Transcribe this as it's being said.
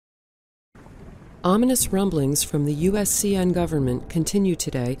Ominous rumblings from the USCN government continue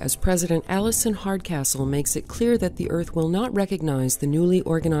today as President Alison Hardcastle makes it clear that the Earth will not recognize the newly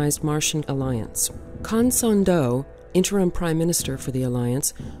organized Martian alliance. Kwan Do, interim prime minister for the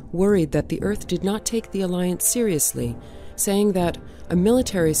alliance, worried that the Earth did not take the alliance seriously, saying that a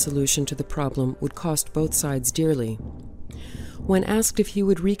military solution to the problem would cost both sides dearly. When asked if he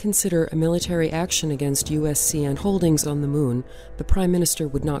would reconsider a military action against USCN holdings on the Moon, the Prime Minister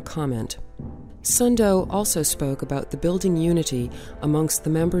would not comment. Sundo also spoke about the building unity amongst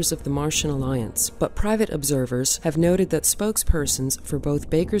the members of the Martian Alliance, but private observers have noted that spokespersons for both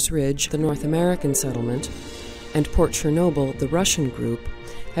Baker's Ridge, the North American settlement, and Port Chernobyl, the Russian group,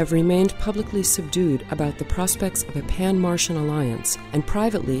 have remained publicly subdued about the prospects of a pan-Martian alliance, and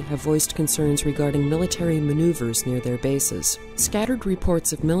privately have voiced concerns regarding military maneuvers near their bases. Scattered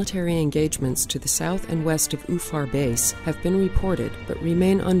reports of military engagements to the south and west of Ufar Base have been reported, but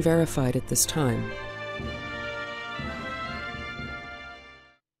remain unverified at this time.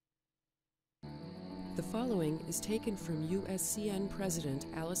 The following is taken from USCN President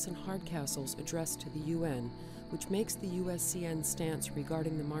Alison Hardcastle's address to the UN, which makes the USCN stance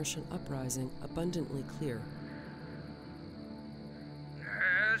regarding the Martian uprising abundantly clear.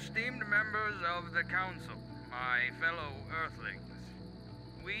 Esteemed members of the Council, my fellow Earthlings,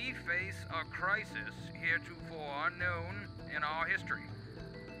 we face a crisis heretofore unknown in our history,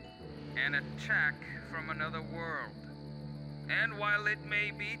 an attack from another world. And while it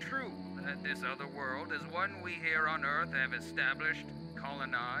may be true that this other world is one we here on Earth have established,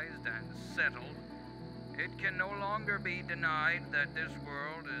 colonized, and settled, it can no longer be denied that this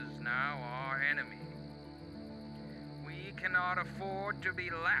world is now our enemy. We cannot afford to be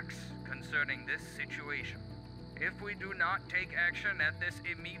lax concerning this situation. If we do not take action at this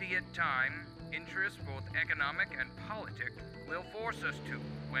immediate time, interests, both economic and politic, will force us to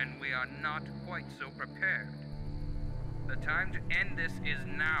when we are not quite so prepared. The time to end this is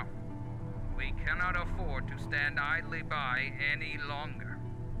now. We cannot afford to stand idly by any longer.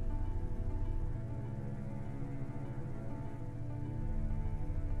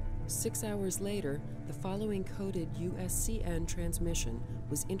 6 hours later, the following coded USCN transmission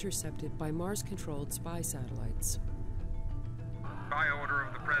was intercepted by Mars-controlled spy satellites. By order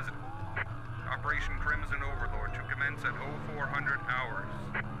of the President, Operation Crimson Overlord to commence at 0400 hours.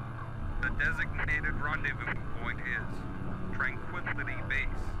 The designated rendezvous point is Tranquility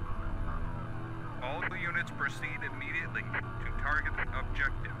Base. All units proceed immediately to target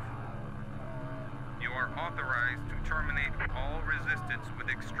objective. You are authorized to terminate all resistance with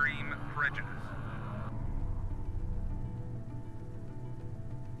extreme prejudice.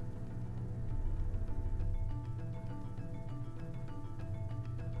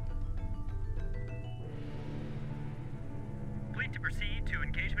 Fleet to proceed to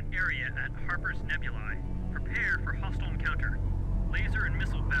engagement area at Harper's Nebulae. Prepare for hostile encounter. Laser and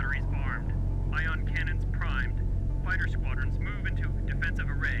missile batteries armed. Ion cannons primed. Fighter squadrons move into defensive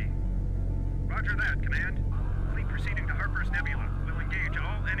array. Roger that, Command. Fleet proceeding to Harper's Nebula. We'll engage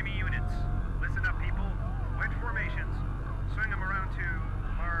all enemy units. Listen up, people. Wedge formations. Swing them around to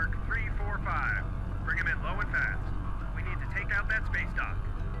Mark 345. Bring them in low and fast. We need to take out that space dock.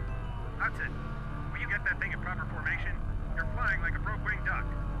 Hudson, will you get that thing in proper formation? You're flying like a broke-winged duck.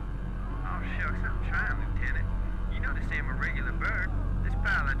 Oh, shucks, I'm trying, Lieutenant. You know this ain't a regular bird. This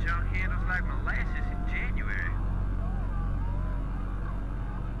pile of junk handles like molasses in January.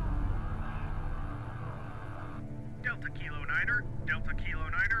 Delta Kilo Niner, Delta Kilo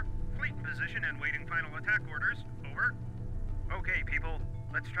Niner, fleet in position and waiting final attack orders. Over. Okay, people,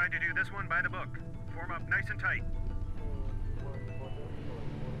 let's try to do this one by the book. Form up nice and tight.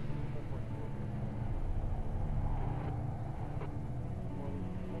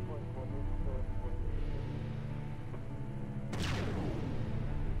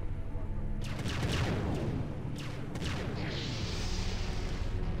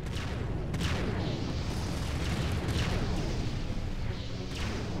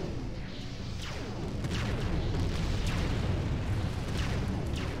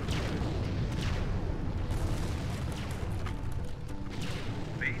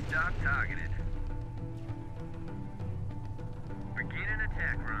 Dock targeted. Begin an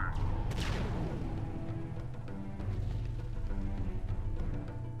attack run.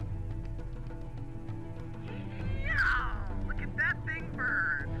 Yeah! Look at that thing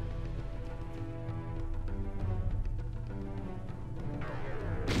burn!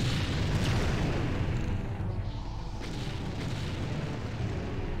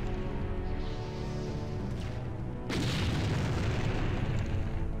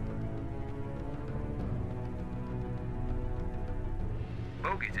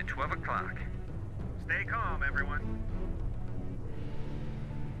 Bogey's at 12 o'clock. Stay calm, everyone.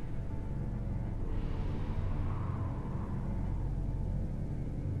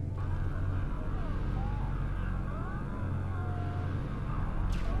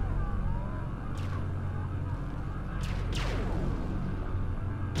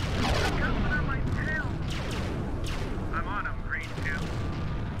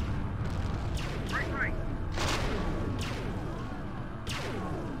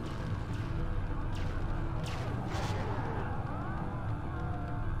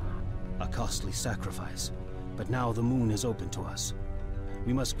 Costly sacrifice, but now the moon is open to us.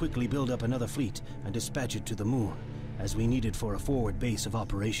 We must quickly build up another fleet and dispatch it to the moon, as we need it for a forward base of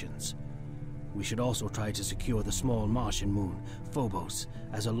operations. We should also try to secure the small Martian moon, Phobos,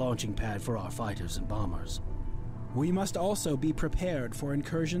 as a launching pad for our fighters and bombers. We must also be prepared for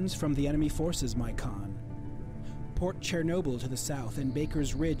incursions from the enemy forces, my Khan. Port Chernobyl to the south and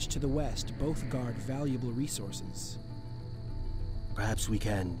Baker's Ridge to the west both guard valuable resources. Perhaps we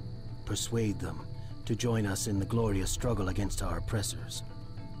can persuade them to join us in the glorious struggle against our oppressors.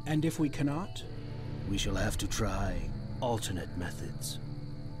 And if we cannot? We shall have to try alternate methods.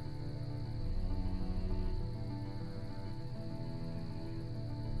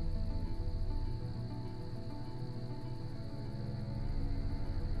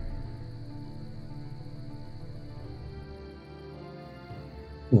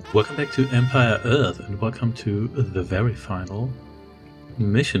 Welcome back to Empire Earth, and welcome to the very final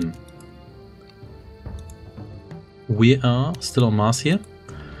mission. We are still on Mars here,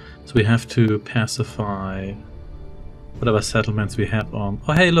 so we have to pacify whatever settlements we have on.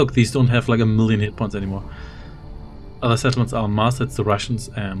 Oh hey, look, these don't have like 1,000,000 hit points anymore. Other settlements are on Mars, that's the Russians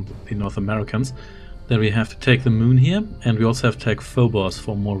and the North Americans. Then we have to take the moon here, and we also have to take Phobos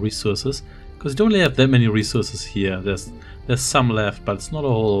for more resources, because we don't really have that many resources here. There's some left, but it's not a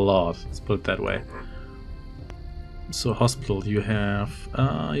whole lot, let's put it that way. So hospital, you have,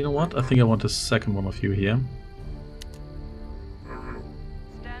 you know what, I think I want a second one of you here.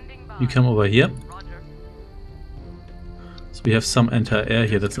 You come over here. So we have some anti-air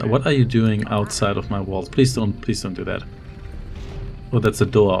here. That's what are you doing outside of my walls? Please don't do that. Oh, that's a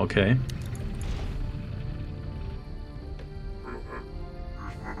door, okay.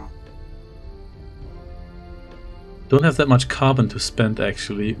 Don't have that much carbon to spend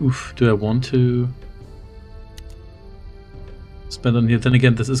actually. Oof, do I want to spend on here? Then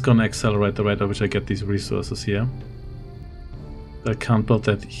again, this is gonna accelerate the rate at which I get these resources here. I can't build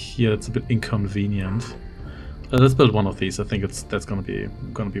that here, it's a bit inconvenient. Let's build one of these, I think that's gonna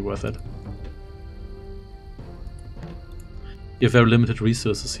be worth it. We have very limited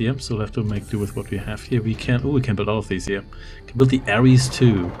resources here, so we'll have to make do with what we have here. We can build all of these here. We can build the Ares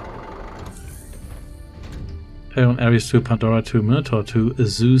 2. Paragon Ares 2, Pandora 2, Minotaur 2,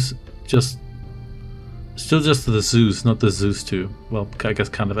 Zeus, still just the Zeus, not the Zeus 2. Well, I guess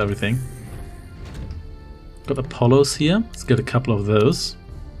kind of everything. Got Apollos here, let's get a couple of those.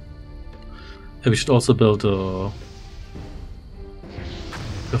 And we should also build a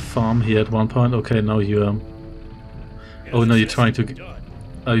farm here at one point. Okay, now you're... Oh no, you're trying to...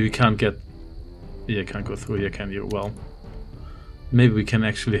 Oh, you can't get... Yeah, you can't go through here, can you? Well, maybe we can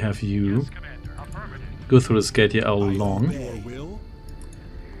actually have you go through this gate here all along.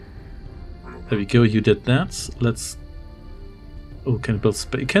 There we go, you did that. Let's... Oh, can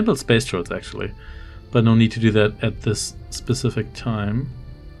you can build space turrets actually. But no need to do that at this specific time.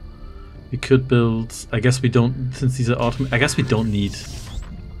 We could build... I guess we don't... Since these are automated... I guess we don't need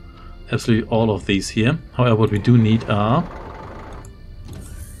absolutely all of these here. However, what we do need are...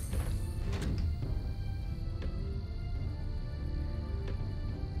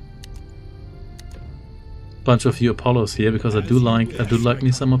 bunch of you Apollos here, because I do like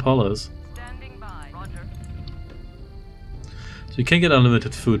me some Apollos. So you can get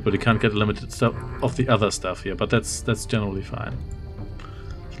unlimited food, but you can't get unlimited stuff of the other stuff here, but that's generally fine.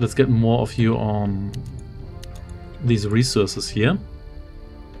 So let's get more of you on these resources here.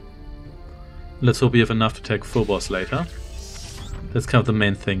 Let's hope we have enough to take Phobos later. That's kind of the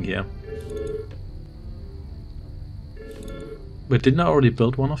main thing here. Wait, didn't I already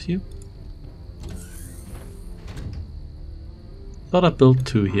build one of you? Thought I built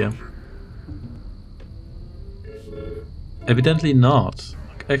 2 here. Evidently not.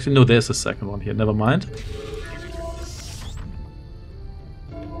 Actually, no, there's a second one here. Never mind.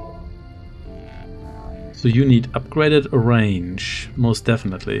 So you need upgraded range, most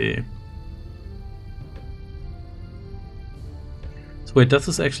definitely. So wait, does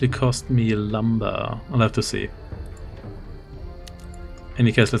this actually cost me lumber? I'll have to see. In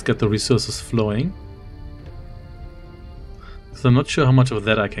any case, let's get the resources flowing. Because I'm not sure how much of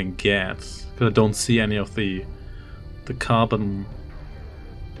that I can get. Because I don't see any of the carbon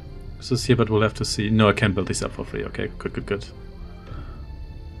resources here, but we'll have to see. No, I can build these up for free. Okay, good.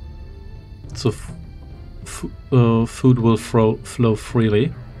 So food will flow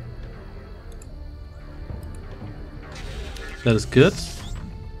freely. That is good.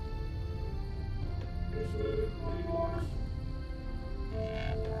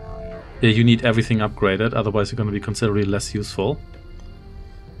 Yeah, you need everything upgraded, otherwise you're going to be considerably less useful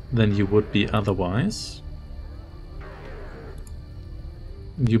than you would be otherwise.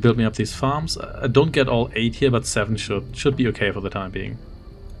 You build me up these farms. I don't get all 8 here, but 7 should be okay for the time being.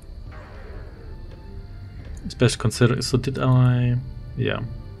 Especially considering... So did I... Yeah.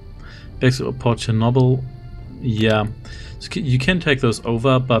 Exit Port Chernobyl. Yeah. So you can take those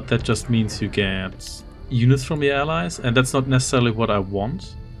over, but that just means you get units from your allies, and that's not necessarily what I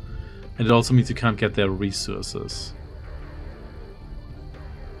want. And it also means you can't get their resources.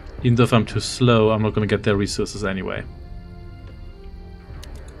 Even though if I'm too slow, I'm not going to get their resources anyway.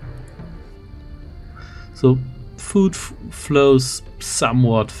 So food flows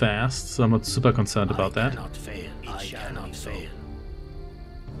somewhat fast, so I'm not super concerned about that. I cannot fail.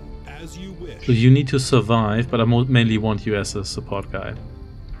 As you wish. So you need to survive, but I mainly want you as a support guy.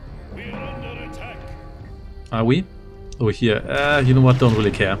 We are under attack. Are we? Over here. You know what? Don't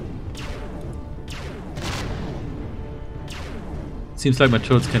really care. Seems like my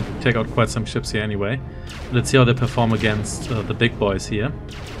turrets can take out quite some ships here anyway. Let's see how they perform against the big boys here.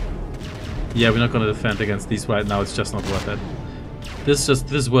 Yeah, we're not going to defend against these right now. It's just not worth it. This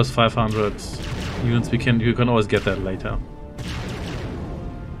is worth 500 units. You can always get that later.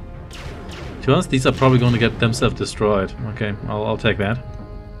 To be honest, these are probably going to get themselves destroyed. Okay, I'll take that.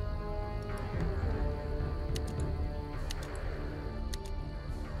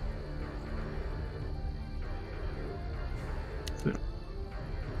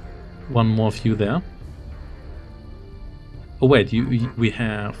 One more view there. Oh wait, we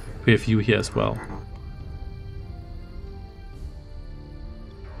have you here as well.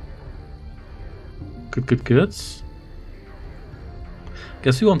 Good.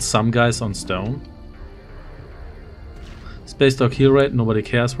 Guess we want some guys on stone. Space dock heal rate, nobody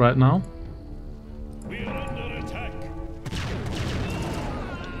cares right now. We are under attack.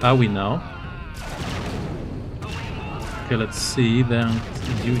 Are we now? Okay, let's see. Then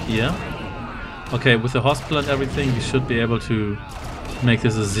you here. Okay, with the hospital and everything, you should be able to make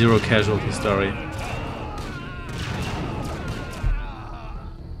this a zero casualty story.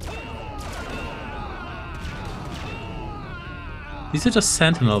 These are just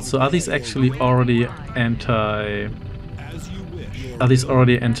sentinels, so are these actually already anti... As you wish. Are these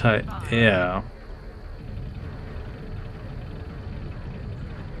already anti-air?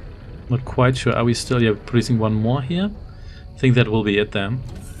 Not quite sure. Are we still producing one more here? I think that will be it then.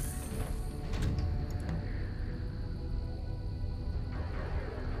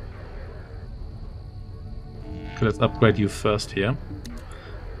 Okay, let's upgrade you first here.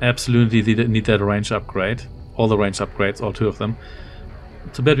 Absolutely need that range upgrade. All the range upgrades, all 2 of them.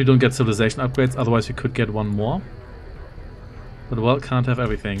 Too bad we don't get civilization upgrades, otherwise we could get one more. But well, can't have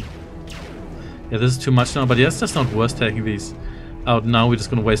everything. Yeah, this is too much now, but yeah, it's just not worth taking these out now. We're just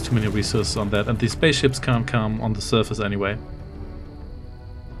gonna waste too many resources on that, and these spaceships can't come on the surface anyway.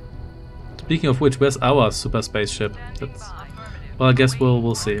 Speaking of which, where's our super spaceship? That's... Well, I guess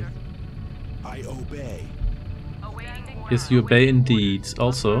we'll see. I obey. Yes, you obey indeed.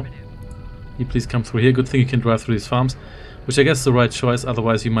 Also, you please come through here. Good thing you can drive through these farms, which I guess is the right choice,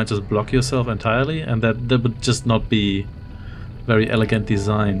 otherwise you might just block yourself entirely, and that would just not be very elegant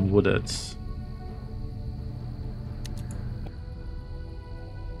design, would it?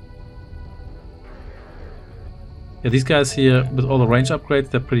 Yeah, these guys here, with all the range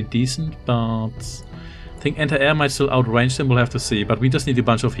upgrades, they're pretty decent, but I think anti-air might still outrange them, we'll have to see, but we just need a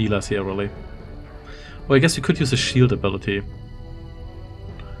bunch of healers here, really. Well, I guess we could use a shield ability.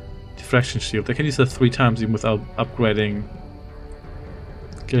 Diffraction shield. I can use that 3 times even without upgrading,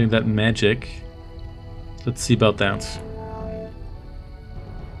 getting that magic. Let's see about that.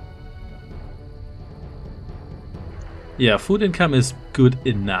 Yeah, food income is good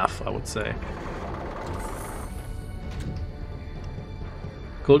enough, I would say.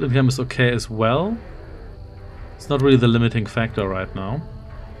 Gold income is okay as well. It's not really the limiting factor right now.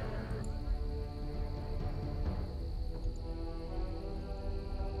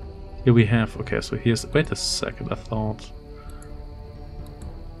 Here we have, okay, so here's, wait a second, I thought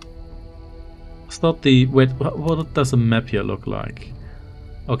the, wait, what does the map here look like?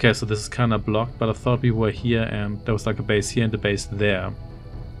 Okay, so this is kind of blocked, but I thought we were here and there was like a base here and a base there.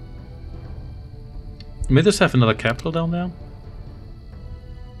 May just have another capital down there?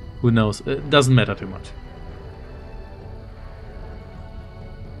 Who knows? It doesn't matter too much.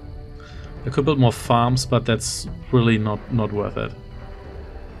 I could build more farms, but that's really not worth it.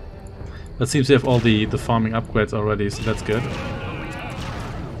 That seems to have all the farming upgrades already, so that's good.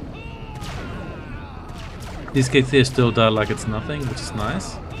 These gates here still die like it's nothing, which is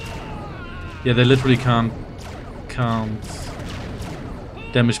nice. Yeah, they literally can't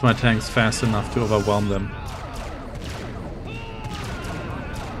damage my tanks fast enough to overwhelm them.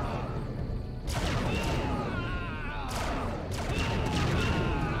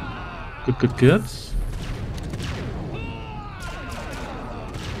 Good, good, good.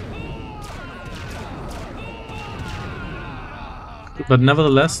 But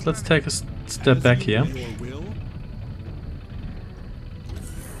nevertheless, let's take a step back here.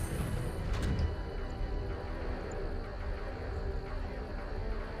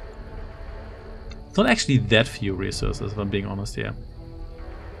 It's not actually that few resources, if I'm being honest here.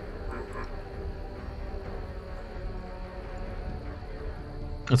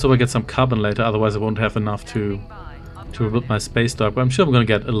 And so I get some carbon later, otherwise I won't have enough to rebuild my space dock, but I'm sure I'm gonna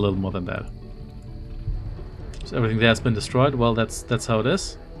get a little more than that. So everything there has been destroyed. Well, that's how it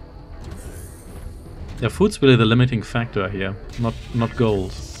is. Yeah, food's really the limiting factor here, not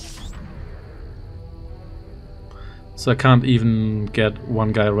gold. So I can't even get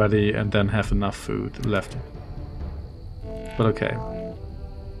one guy ready and then have enough food left. But okay.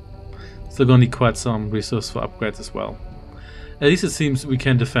 Still gonna need quite some resource for upgrades as well. At least it seems we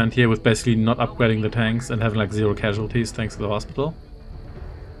can defend here with basically not upgrading the tanks and having like 0 casualties thanks to the hospital.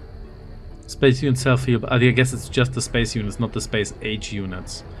 Space unit self-heal, I guess it's just the space units, not the space age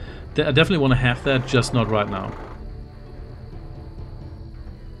units. I definitely want to have that, just not right now.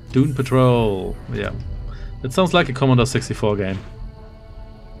 Dune Patrol, yeah. It sounds like a Commodore 64 game.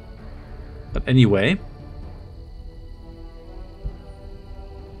 But anyway.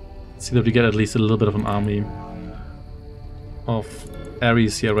 Let's see that we get at least a little bit of an army of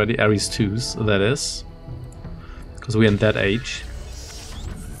Ares here already, Ares 2s, that is. Because we're in that age.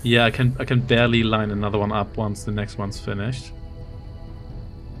 Yeah, I can barely line another one up once the next one's finished.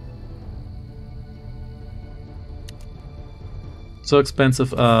 So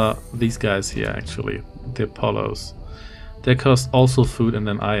expensive are these guys here actually, the Apollos. They cost also food and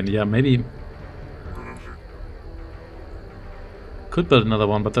then iron. Yeah, maybe could build another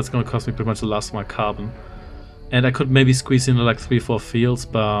one, but that's gonna cost me pretty much the last of my carbon. And I could maybe squeeze in like 3-4 fields,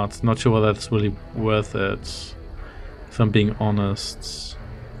 but not sure whether that's really worth it, if I'm being honest.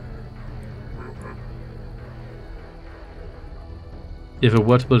 If I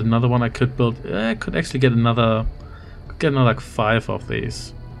were to build another one, I could actually get another like 5 of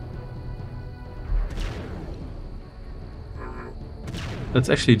these. Let's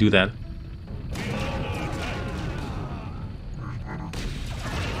actually do that.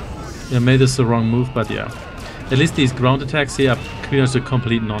 Yeah, maybe this is the wrong move, but yeah. At least these ground attacks here are pretty much a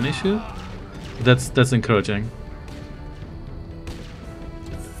complete non-issue. That's encouraging.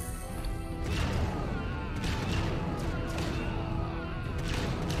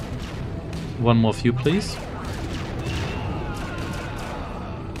 One more few, please.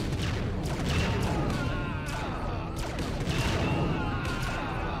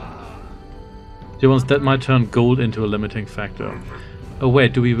 That might turn gold into a limiting factor. Oh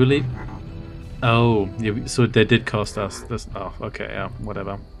wait, do we really? Oh, yeah, so they did cost us this. Oh, okay, yeah,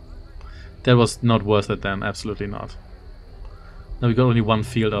 whatever. That was not worth it then, absolutely not. Now we got only one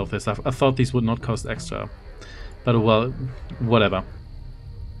field out of this. I thought these would not cost extra. But well, whatever.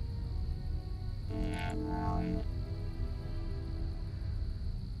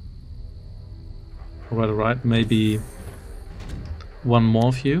 Alright, maybe one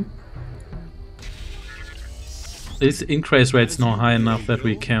more few. This increase rate's not high enough that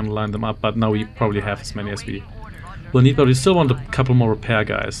we can line them up, but now we probably have as many as we will need, but we still want a couple more repair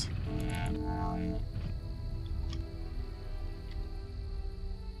guys.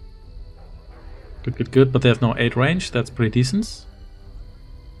 Good, good, good, but they have no 8 range, that's pretty decent.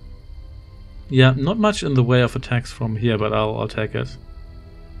 Yeah, not much in the way of attacks from here, but I'll take it.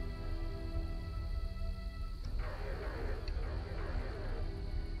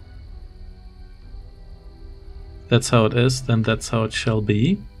 That's how it is, then that's how it shall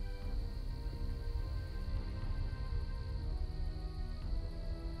be.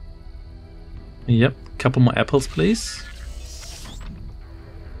 Yep, couple more apples, please.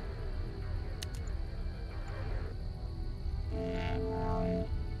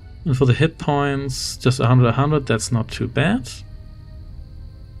 And for the hit points, just 100, that's not too bad.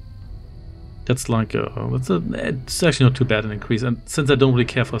 That's like it's actually not too bad an increase, and since I don't really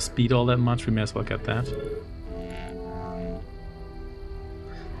care for speed all that much, we may as well get that.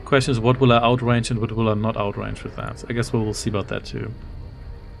 question is, what will I outrange and what will I not outrange with that? I guess we'll see about that too.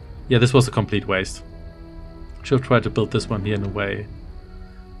 Yeah, this was a complete waste. Should have tried to build this one here in a way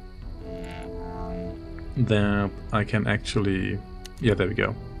that I can actually... Yeah, there we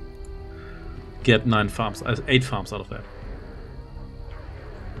go. Get 8 farms out of that.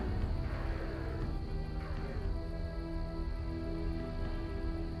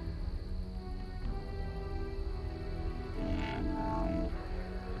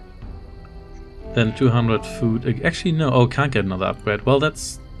 Then 200 food. Actually, no. Oh, can't get another upgrade. Well,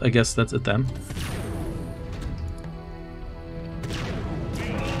 that's... I guess that's it then.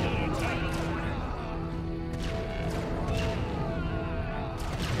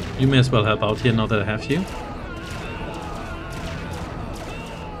 You may as well help out here now that I have you.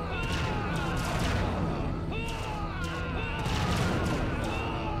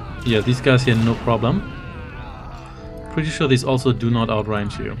 Yeah, these guys here, no problem. Pretty sure these also do not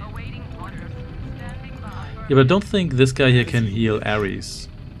outrange you. Yeah, but I don't think this guy here can heal Ares.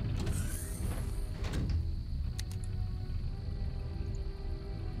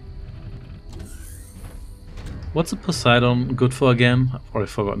 What's a Poseidon good for again? I've already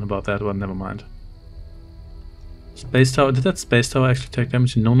forgotten about that one, never mind. Space Tower, did that Space Tower actually take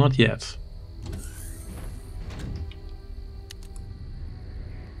damage? No, not yet.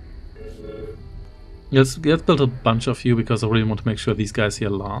 Let's build a bunch of you because I really want to make sure these guys here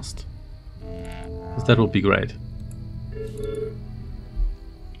last. Because that would be great.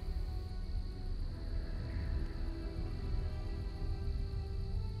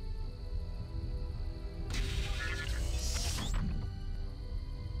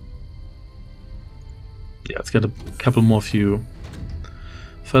 Yeah, let's get a couple more of you.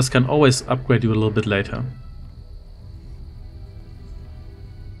 First, can always upgrade you a little bit later.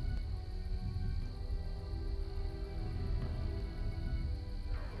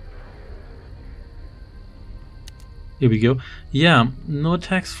 Here we go. Yeah, no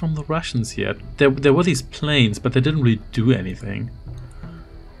attacks from the Russians yet. There were these planes, but they didn't really do anything.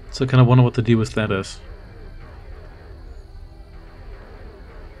 So I kind of wonder what the deal with that is.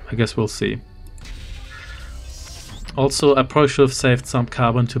 I guess we'll see. Also, I probably should have saved some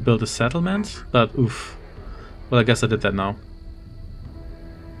carbon to build a settlement, but oof. Well, I guess I did that now.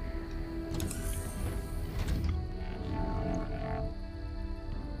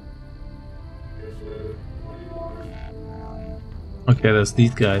 Okay, there's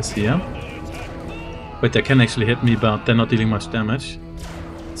these guys here. Wait, they can actually hit me, but they're not dealing much damage.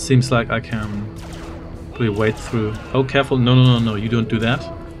 Seems like I can probably wait through. Oh, careful. No, you don't do that.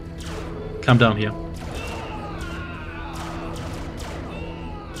 Come down here.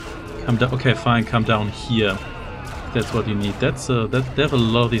 Come down. Okay, fine, come down here. That's what you need. They have a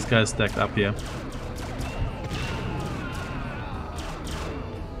lot of these guys stacked up here.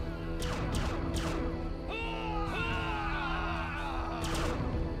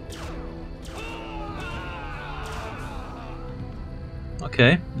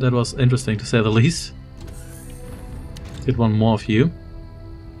 Okay, that was interesting to say the least. Get one more of you.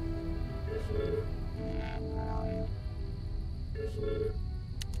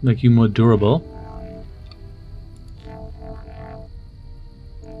 Make you more durable.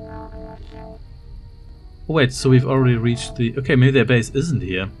 Oh, wait, so we've already reached the... Okay, maybe their base isn't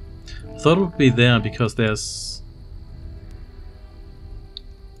here. I thought it would be there because there's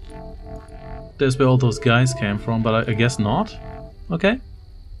where all those guys came from, but I guess not. Okay.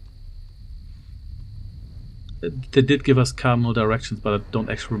 They did give us cardinal directions, but I don't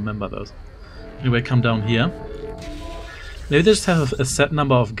actually remember those. Anyway, come down here. Maybe they just have a set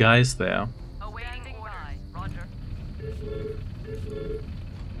number of guys there. Roger.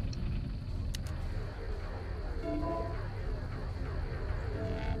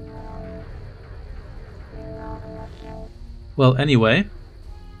 Well, anyway.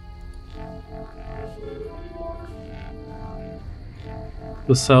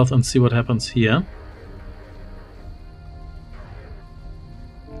 Go south and see what happens here.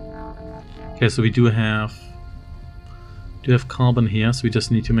 Okay, so we do have carbon here, so we just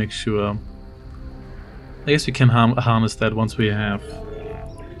need to make sure. I guess we can harness that once we have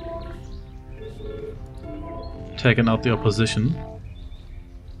taken out the opposition.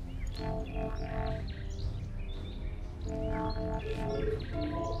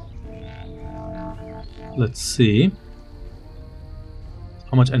 Let's see.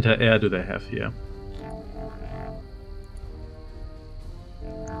 How much anti-air do they have here?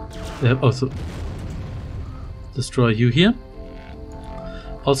 They have also destroy you here.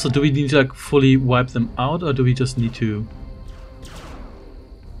 Also, do we need to like fully wipe them out, or do we just need to?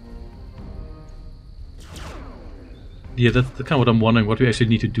 Yeah, that's kind of what I'm wondering, what we actually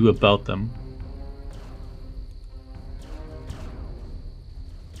need to do about them.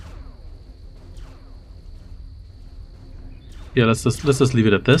 Yeah, let's just leave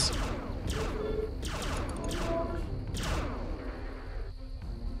it at this.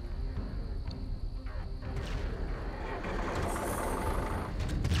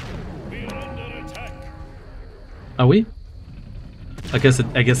 Are we? I guess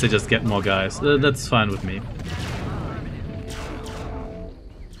they just get more guys. That's fine with me.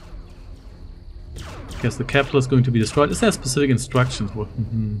 Guess the capital is going to be destroyed. Is there specific instructions?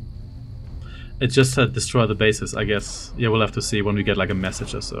 It just said destroy the bases, I guess. Yeah, we'll have to see when we get like a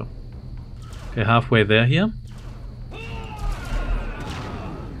message or so. Okay, halfway there here.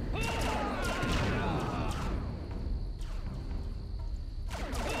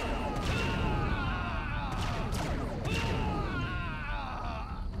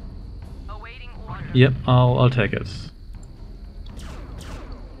 Yep, I'll take it.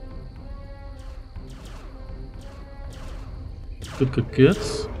 Good.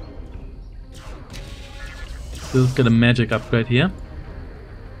 Let's get a magic upgrade here.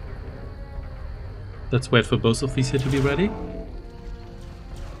 Let's wait for both of these here to be ready.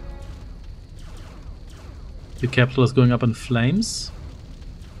 The capital is going up in flames.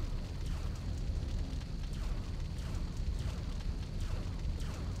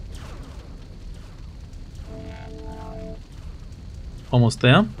 Almost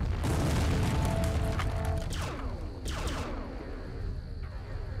there.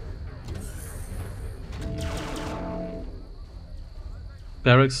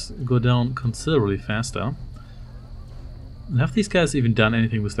 Barracks go down considerably faster. And have these guys even done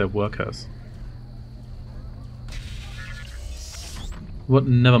anything with their workers? What?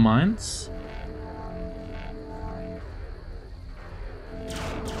 Never mind.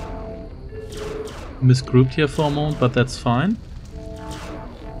 Misgrouped here for a moment, but that's fine.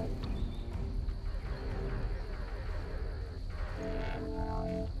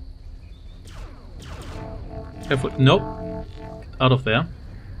 Careful. Nope. Out of there.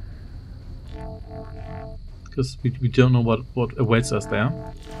 Because we don't know what awaits us there.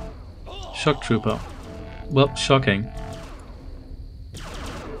 Shock trooper. Well, shocking.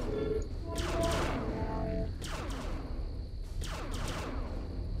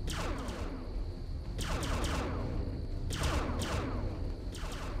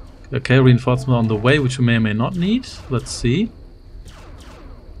 Okay, reinforcement on the way, which we may or may not need. Let's see.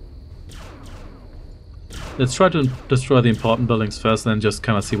 Let's try to destroy the important buildings first, then just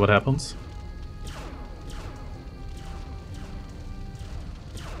kind of see what happens.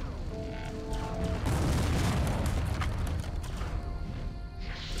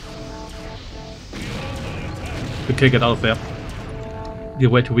 Okay, get out of there.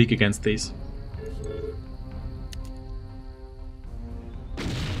 You're way too weak against these.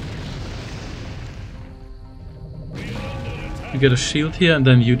 You get a shield here, and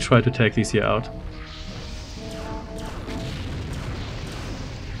then you try to take these here out.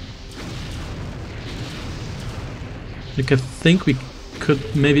 I think we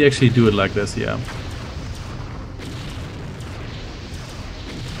could maybe actually do it like this, yeah.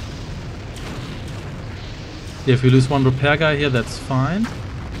 Yeah, if we lose one repair guy here, that's fine.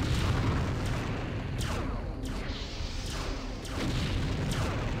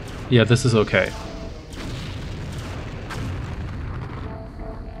 Yeah, this is okay.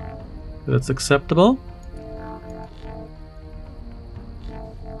 That's acceptable.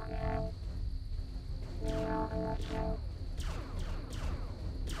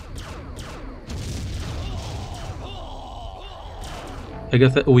 I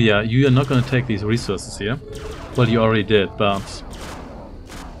guess that, oh yeah, you are not going to take these resources here. Well, you already did, but...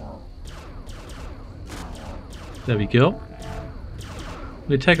 There we go.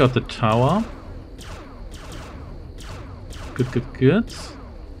 We take out the tower. Good.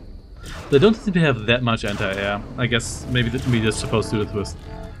 They don't seem to have that much anti-air. I guess maybe we're just supposed to do it with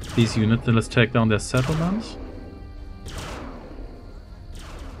these units. Then let's take down their settlement.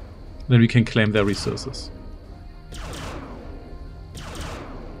 Then we can claim their resources.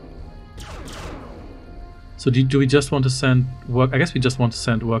 So do we just want to send work? I guess we just want to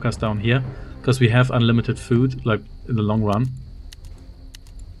send workers down here because we have unlimited food, like in the long run.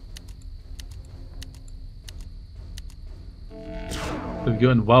 There we go,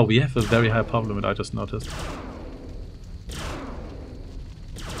 and wow, we have a very high power limit, I just noticed.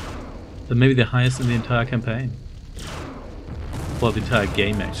 And maybe the highest in the entire campaign. Well, the entire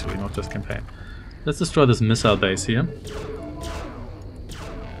game actually, not just campaign. Let's destroy this missile base here.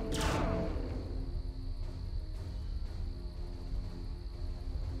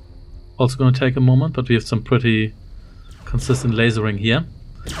 Also going to take a moment, but we have some pretty consistent lasering here.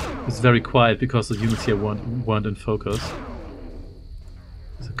 It's very quiet because the units here weren't in focus.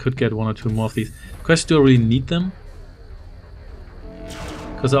 So I could get one or two more of these. Question, do I really need them?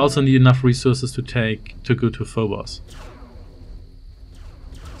 Because I also need enough resources to go to Phobos.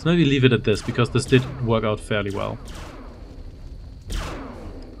 So maybe leave it at this, because this did work out fairly well.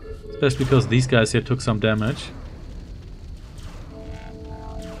 Especially because these guys here took some damage.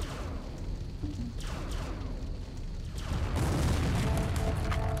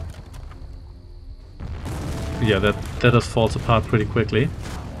 Yeah, that just falls apart pretty quickly.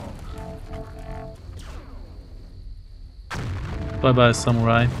 Bye bye,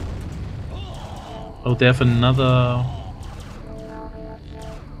 samurai. Oh, they have another...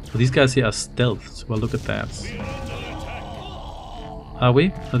 Oh, these guys here are stealth. Well, look at that. Are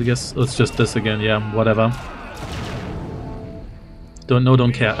we? I guess it's just this again. Yeah, whatever.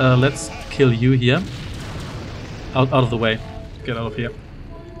 Don't care. Let's kill you here. Out of the way. Get out of here.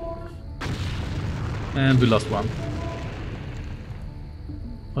 And we lost one.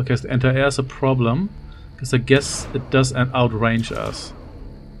 Okay, so the anti-air is a problem, because I guess it does outrange us.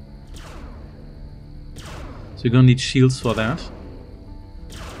 So you're gonna need shields for that.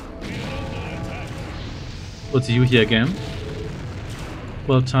 What's you here again?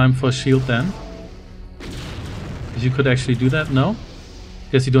 Well, time for a shield then. If you could actually do that? No?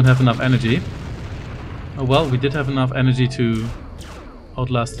 Guess you don't have enough energy. Oh well, we did have enough energy to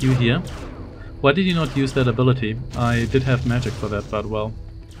outlast you here. Why did you not use that ability? I did have magic for that, but well.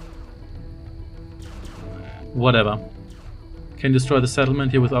 Whatever. Can you destroy the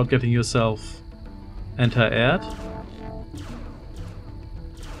settlement here without getting yourself anti-aired?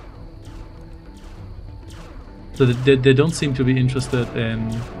 So they don't seem to be interested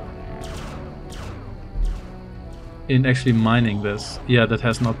in actually mining this. Yeah, that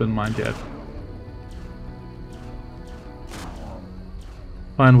has not been mined yet.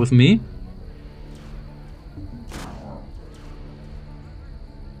 Fine with me.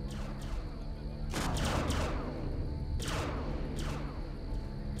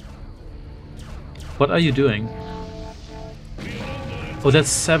 What are you doing? Oh,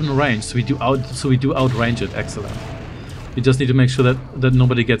 that's 7 range, so we do outrange it. Excellent. We just need to make sure that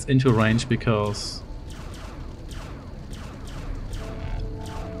nobody gets into range, because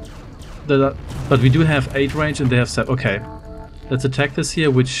but we do have 8 range and they have 7. Okay, let's attack this here.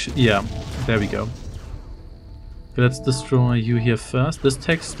 Which, yeah, there we go. Okay, let's destroy you here first. This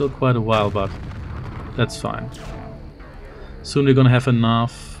takes still quite a while, but that's fine. Soon we're gonna have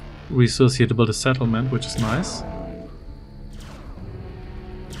enough resource here to build a settlement, which is nice.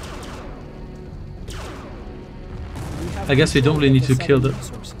 I guess we don't really need to kill the...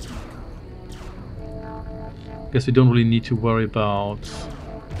 Guess we don't really need to worry about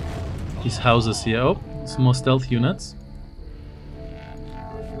these houses here. Oh, some more stealth units.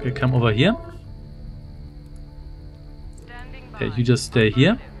 Okay, come over here. Okay, you just stay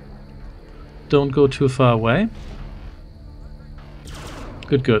here. Don't go too far away.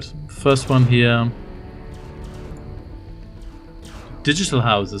 Good, good. First one here. Digital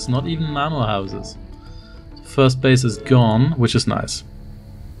houses, not even nano houses. First base is gone, which is nice.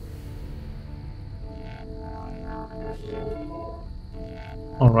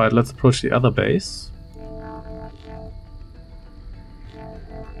 Alright, let's approach the other base.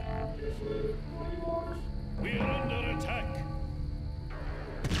 We are under attack.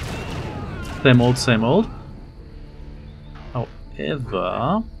 Same old, same old.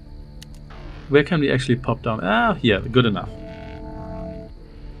 However, where can we actually pop down? Ah, here, good enough.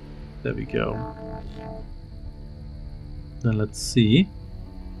 There we go. Then let's see.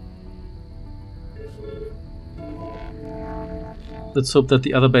 Let's hope that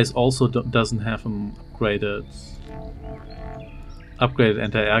the other base also doesn't have upgraded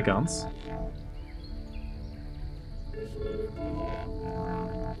anti-air guns.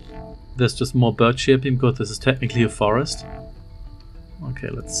 There's just more bird chirping because this is technically a forest. Okay,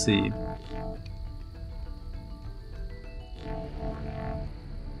 let's see.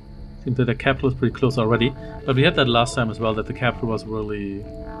 Seems that the capital is pretty close already, but we had that last time as well, that the capital was really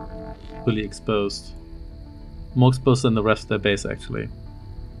exposed. More exposed than the rest of their base, actually.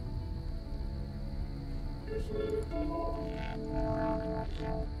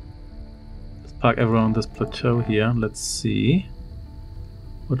 Let's park everyone on this plateau here. Let's see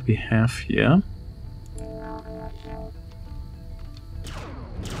what we have here.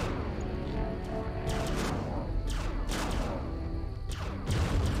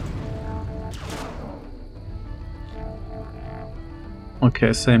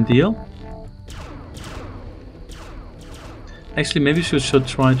 Okay, same deal. Actually, maybe we should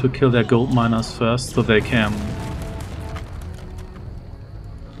try to kill their gold miners first, so they can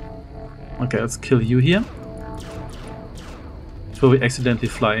Okay, let's kill you here. Before we accidentally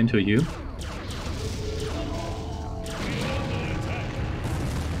fly into you.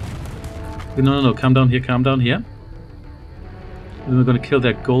 No, calm down here, calm down here. And we're gonna kill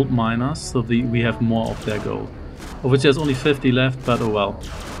their gold miners so we have more of their gold. Of which there's only 50 left, but oh well.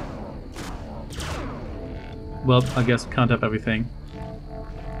 Well, I guess we can't have everything.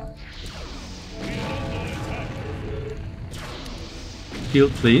 Heal,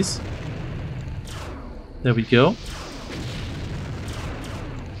 please. There we go.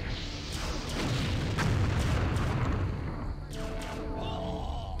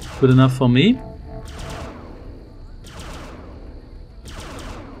 Good enough for me.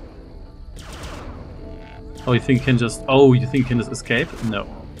 Oh, you think you can just... Oh, you think you can just escape? No.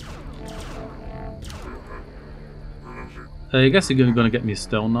 I guess you're gonna get me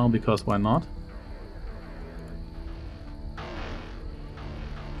stone now, because why not?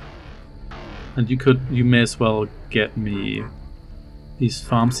 And you may as well get me these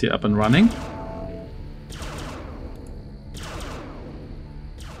farms here up and running.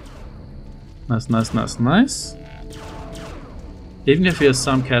 Nice. Even if there's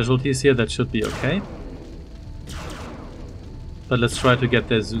some casualties here, that should be okay. But let's try to get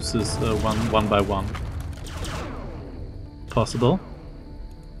their Zeuses one by one. Possible.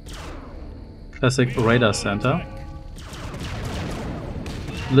 Classic radar center.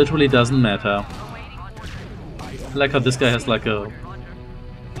 Literally doesn't matter. I like how this guy has like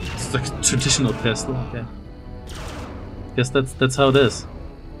it's like a traditional pistol. Okay. Guess that's how it is.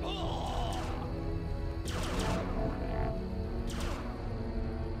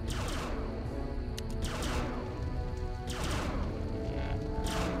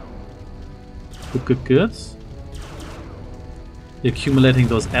 Good. You're accumulating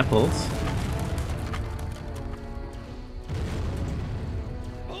those apples.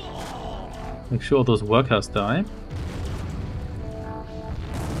 Make sure all those workers die.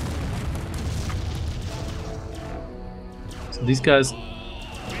 So these guys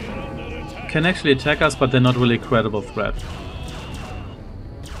can actually attack us, but they're not really a credible threat.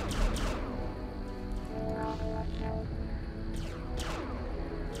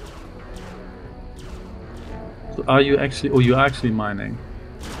 So are you actually... Oh, you are actually mining.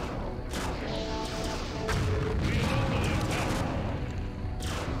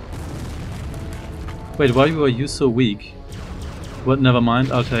 Wait, why were you so weak? What? Never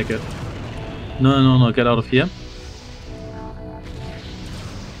mind, I'll take it. No, get out of here.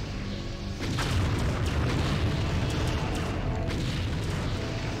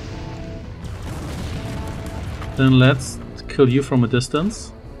 Then let's kill you from a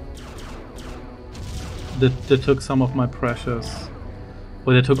distance. They took some of my precious...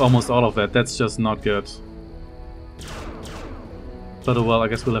 Well, they took almost all of that. That's just not good. But oh well, I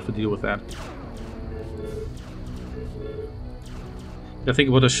guess we'll have to deal with that. I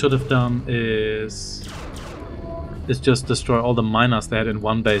think what I should have done is just destroy all the miners they had in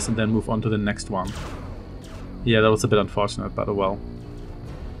one base and then move on to the next one. Yeah, that was a bit unfortunate, but oh well.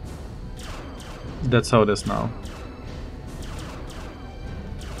 That's how it is now.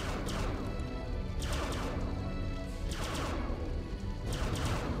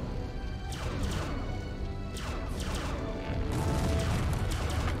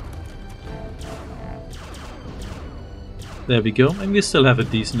 There we go, and we still have a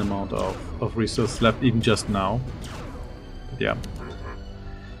decent amount of resources left, even just now. But yeah.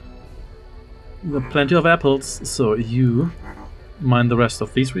 We got plenty of apples, so you mine the rest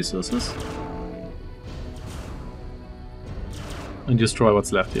of these resources. And destroy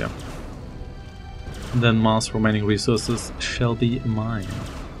what's left here. And then Mars' remaining resources shall be mine.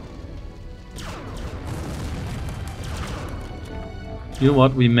 You know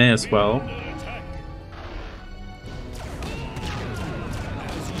what, we may as well.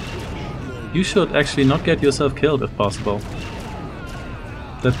 You should actually not get yourself killed if possible.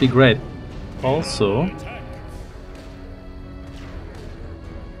 That'd be great. Also...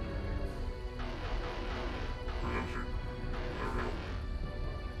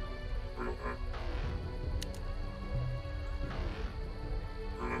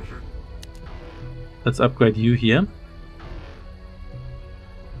 Let's upgrade you here.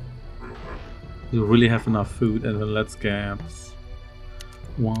 You really have enough food, and then let's get...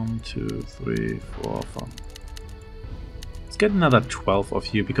 1, 2, 3, 4, 5. Let's get another 12 of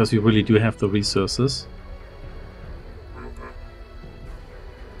you, because you really do have the resources.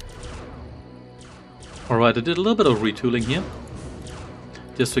 Alright, I did a little bit of retooling here,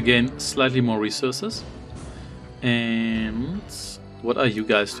 just to gain slightly more resources. And what are you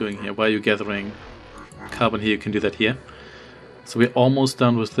guys doing here? Why are you gathering carbon here? You can do that here. So we're almost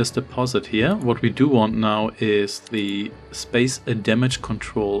done with this deposit here. What we do want now is the space damage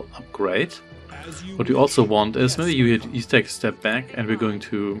control upgrade. What we also want is, maybe you take a step back, and we're going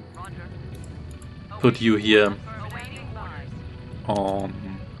to put you here on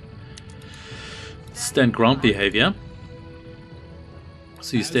stand ground behavior.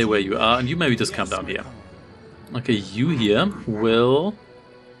 So you stay where you are, and you maybe just come down here. Okay, you here will...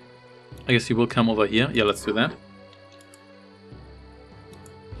 I guess you will come over here. Yeah, let's do that.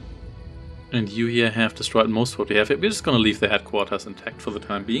 And you here have destroyed most of what we have here. We're just going to leave the headquarters intact for the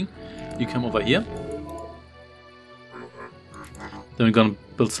time being. You come over here. Then we're going to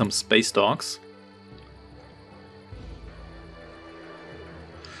build some space dogs.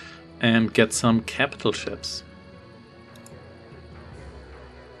 And get some capital ships.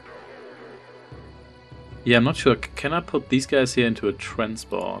 Yeah, I'm not sure. Can I put these guys here into a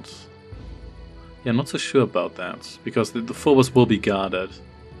transport? Yeah, I'm not so sure about that. Because the forwards will be guarded.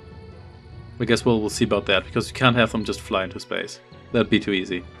 I guess we'll see about that, because you can't have them just fly into space. That'd be too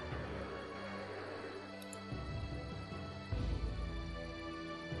easy.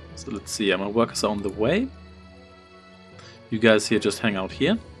 So let's see, my workers are on the way. You guys here just hang out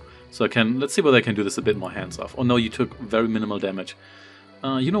here. So I can, let's see whether I can do this a bit more hands off. Oh no, you took very minimal damage.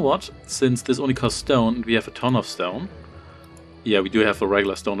 You know what? Since this only costs stone, and we have a ton of stone. Yeah, we do have a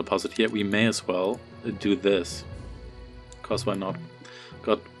regular stone deposit here. We may as well do this. Because why not?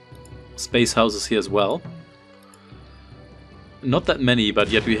 Got space houses here as well. Not that many, but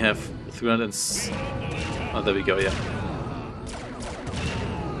yet we have 300 and... Oh, there we go, yeah.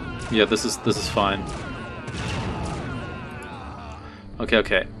 Yeah, this is fine. Okay,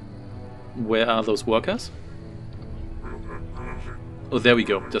 okay. Where are those workers? Oh, there we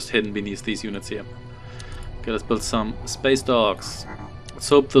go. Just hidden beneath these units here. Okay, let's build some space dogs. Let's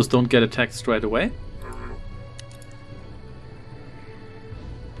hope those don't get attacked straight away.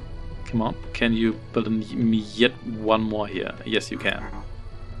 Come on, can you build me yet one more here? Yes, you can.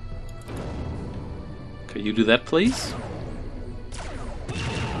 Okay, you do that, please.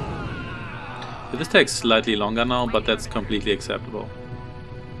 Yeah, this takes slightly longer now, but that's completely acceptable.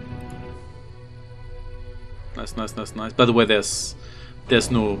 Nice, nice, nice, nice. By the way, there's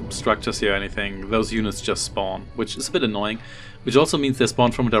no structures here or anything. Those units just spawn, which is a bit annoying. Which also means they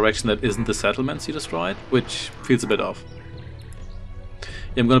spawn from a direction that isn't the settlements you destroyed, which feels a bit off.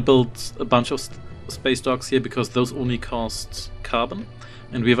 Yeah, I'm gonna build a bunch of space dogs here because those only cost carbon,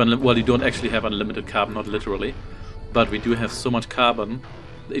 and we have well, you don't actually have unlimited carbon, not literally, but we do have so much carbon.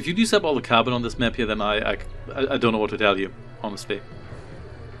 If you use up all the carbon on this map here, then I don't know what to tell you, honestly.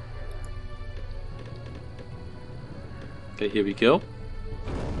 Okay, here we go.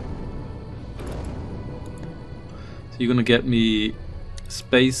 So you're gonna get me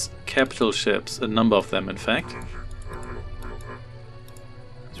space capital ships, a number of them, in fact.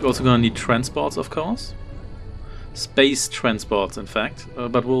 We're also gonna need transports, of course. Space transports, in fact,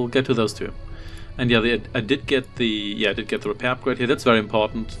 but we'll get to those too. And yeah, I did get the repair upgrade here. That's very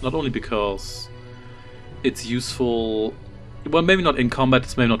important, not only because it's useful. Well, maybe not in combat.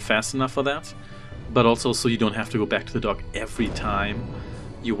 It's maybe not fast enough for that, but also so you don't have to go back to the dock every time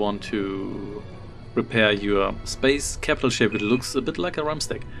you want to repair your space capital ship. It looks a bit like a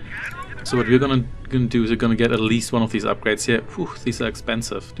rumstick. So what we're gonna do is we're gonna get at least one of these upgrades here. Whew, these are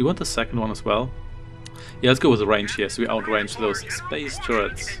expensive. Do you want the second one as well? Yeah, let's go with the range here, so we outrange those space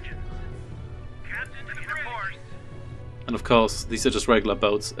turrets. And of course, these are just regular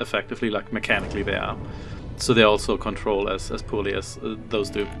boats, effectively, like mechanically they are. So they also control as poorly as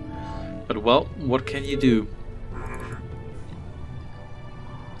those do. But well, what can you do?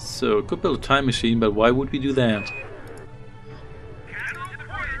 So, could build a time machine, but why would we do that?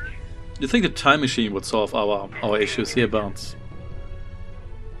 You think the time machine would solve our issues here, but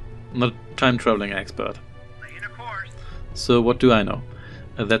I'm not a time traveling expert. So what do I know?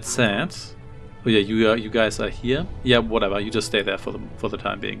 That said, oh yeah, you guys are here. Yeah, whatever. You just stay there for the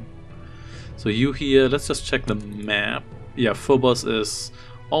time being. So you here. Let's just check the map. Yeah, Phobos is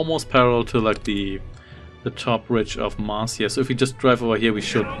almost parallel to like the top ridge of Mars here. So if we just drive over here, we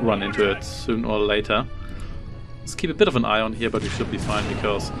should run into it sooner or later. Let's keep a bit of an eye on here, but we should be fine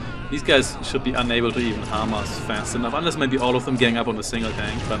because these guys should be unable to even harm us fast enough, unless maybe all of them gang up on a single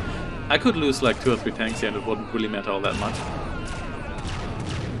tank, but I could lose like 2 or 3 tanks here and it wouldn't really matter all that much.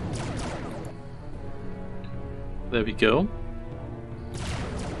 There we go.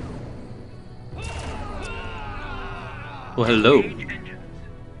 Oh, hello.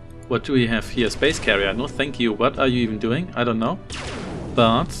 What do we have here? Space carrier. No, thank you. What are you even doing? I don't know.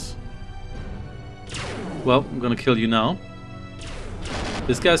 But... well, I'm gonna kill you now.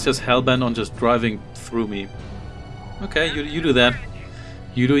 This guy's just hellbent on just driving through me. Okay, you do that.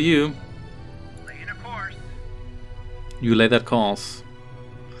 You do you. Laying a course. You lay that course.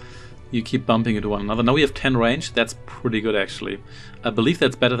 You keep bumping into one another. Now we have 10 range. That's pretty good, actually. I believe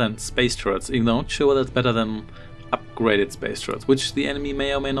that's better than space turrets. Even though I'm not sure that's better than upgraded space turrets, which the enemy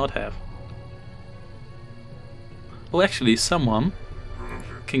may or may not have. Oh, actually, someone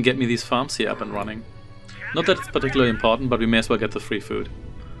can get me these farms here up and running. Not that it's particularly important, but we may as well get the free food.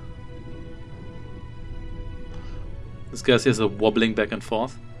 This guy here's a wobbling back and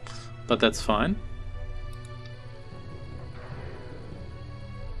forth, but that's fine.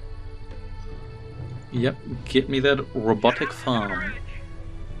 Yep, get me that robotic farm.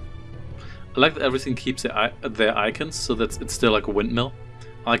 I like that everything keeps their icons, so that it's still like a windmill,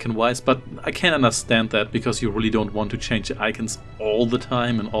 icon-wise, but I can't understand that because you really don't want to change the icons all the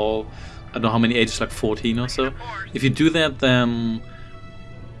time and all, I don't know how many ages, like 14 or so. If you do that, then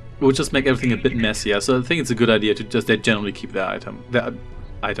it would just make everything a bit messier, so I think it's a good idea to just generally keep their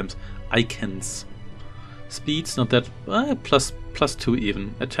icons. Speed's not that, plus 2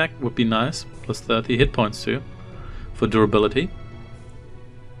 even. Attack would be nice, plus 30, hit points too, for durability.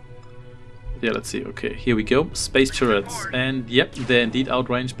 Yeah, let's see, okay, here we go, space turrets, and yep, they're indeed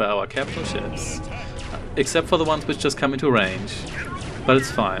outranged by our capital ships. Except for the ones which just come into range, but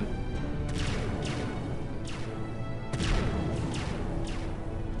it's fine.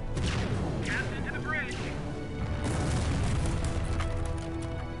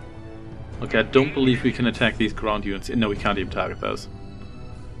 Okay, I don't believe we can attack these ground units. No, we can't even target those.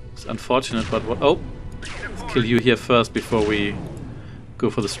 It's unfortunate, but what... Oh! Let's kill you here first before we go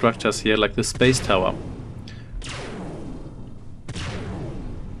for the structures here, like the space tower.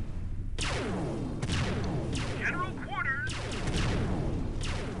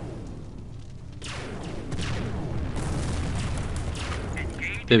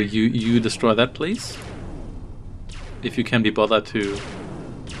 There, you destroy that, please. If you can be bothered to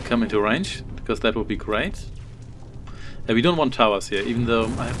come into range, because that would be great. Yeah, we don't want towers here, even though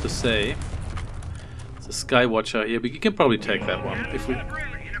I have to say, the Sky Watcher here, we can probably take that one if we.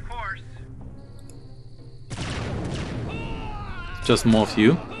 Just more of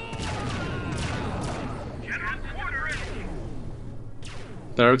you.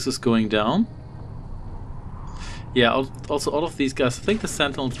 Barracks is going down. Yeah, also all of these guys, I think the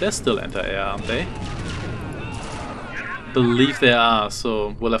Sentinels, they're still anti-air, aren't they? Believe they are,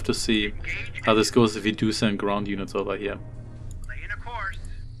 so we'll have to see how this goes if we do send ground units over here.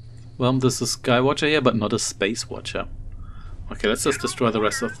 Well, there's a Sky Watcher here, but not a Space Watcher. Okay, let's just destroy the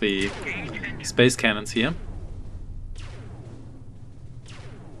rest of the space cannons here.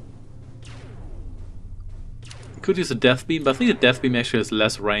 We could use a Death Beam, but I think the Death Beam actually has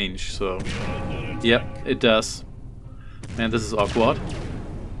less range, so... Yep, it does. Man, this is awkward.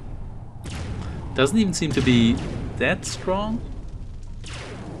 Doesn't even seem to be that strong?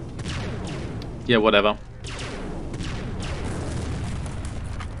 Yeah, whatever.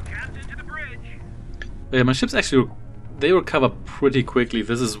 Yeah, my ships actually, they recover pretty quickly.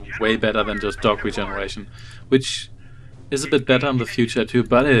 This is way better than just dog regeneration, which is a bit better in the future too,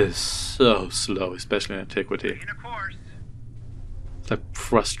 but it is so slow, especially in Antiquity. It's like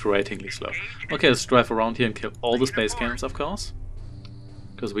frustratingly slow. Okay, let's drive around here and kill all the space cannons, of course,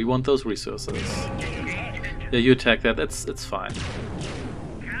 because we want those resources. Yeah, you attack that, it's fine.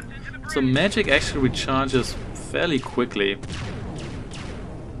 So magic actually recharges fairly quickly.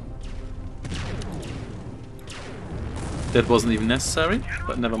 That wasn't even necessary,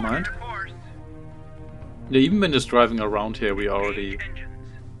 but never mind. Yeah, even when just driving around here, we already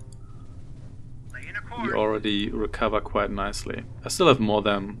recover quite nicely. I still have more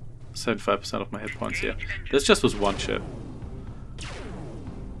than 75% of my hit points here. This just was one ship.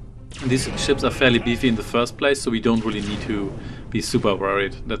 And these ships are fairly beefy in the first place, so we don't really need to be super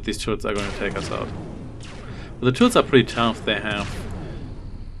worried that these turrets are going to take us out. But the turrets are pretty tough. They have...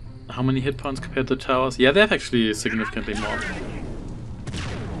 How many hit points compared to the towers? Yeah, they have actually significantly more.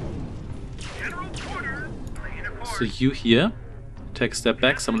 So you here, take a step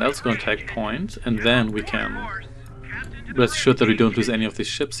back, someone else is going to take point, and then we can rest assured that we don't lose any of these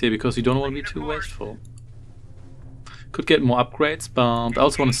ships here, because we don't want to be too wasteful. Could get more upgrades, but I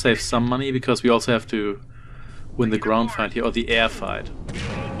also want to save some money because we also have to win the ground fight here, or the air fight.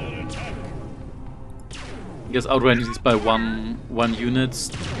 I guess outranging these by one unit,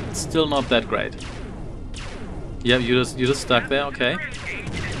 still not that great. Yeah, you just stuck there, okay.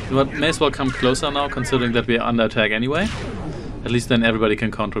 You know what, may as well come closer now, considering that we are under attack anyway. At least then everybody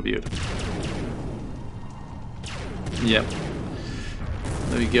can contribute. Yep.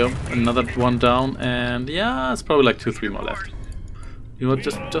 There we go, another one down, and yeah, it's probably like 2-3 more left. You know what,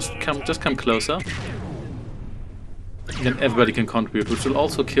 just come closer. Then everybody can contribute, which will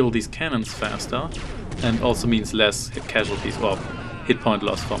also kill these cannons faster, and also means less casualties or hit point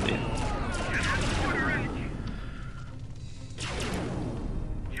loss for me.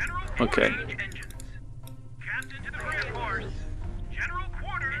 Okay.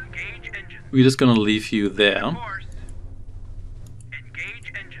 We're just gonna leave you there.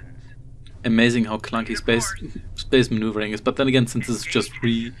 Amazing how clunky space maneuvering is, but then again, since this is just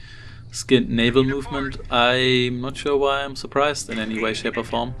reskinned naval movement, I'm not sure why I'm surprised in any way, shape or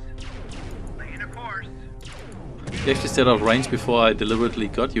form. You actually stayed out of range before I deliberately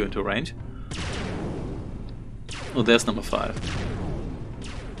got you into range. Oh, there's number 5.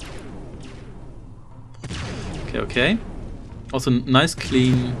 Okay, okay. Also, nice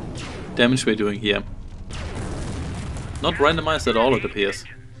clean damage we're doing here. Not randomized at all, it appears.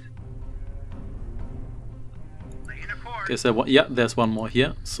 Is there one? Yeah, there's one more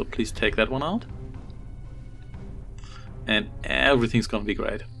here, so please take that one out. And everything's gonna be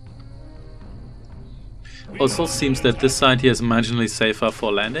great. Also seems that this side here is marginally safer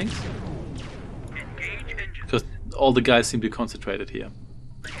for landings, because all the guys seem to be concentrated here.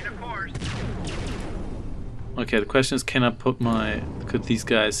 Okay, the question is, can I put these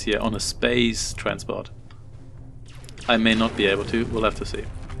guys here on a space transport? I may not be able to, we'll have to see.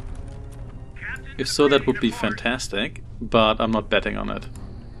 If so, that would be fantastic, but I'm not betting on it.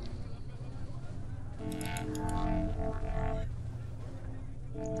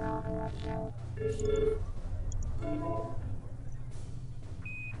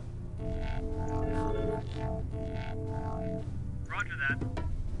 Roger that.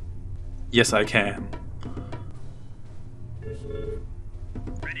 Yes, I can.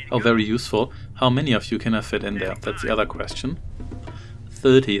 Oh, very useful. How many of you can I fit in there? That's the other question.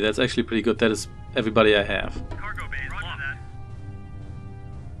 30, that's actually pretty good. That is everybody I have. Cargo bay, roger that.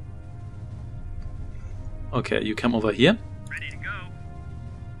 Okay, you come over here. Ready to go.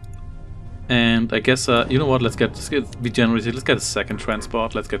 And I guess, you know what, let's be generous here. Let's get a second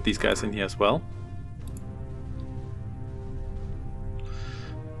transport. Let's get these guys in here as well.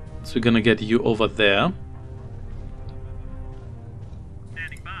 So we're gonna get you over there.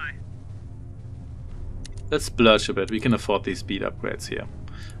 Standing by. Let's splurge a bit. We can afford these speed upgrades here.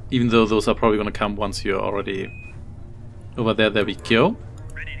 Even though those are probably gonna come once you're already over there. There we go.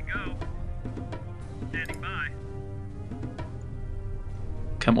 Ready to go. Standing by.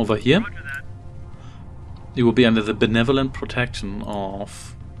 Come over here. Roger that. You will be under the benevolent protection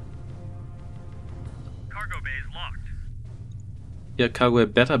of... Cargo bay is locked. Yeah, cargo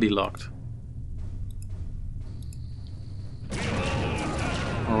better be locked.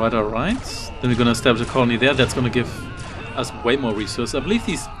 Alright, alright. Then we're gonna establish a colony there. That's gonna give us way more resources. I believe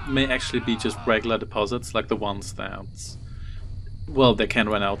these may actually be just regular deposits, like the ones that... Well, they can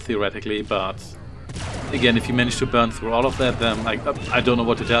run out theoretically, but... Again, if you manage to burn through all of that, then I don't know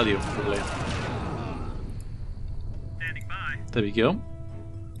what to tell you, really. Standing by. There we go.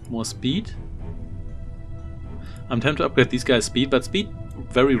 More speed. I'm tempted to upgrade these guys' speed, but speed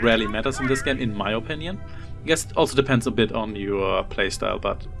very rarely matters in this game, in my opinion. I guess it also depends a bit on your playstyle,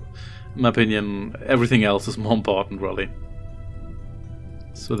 but in my opinion, everything else is more important, really.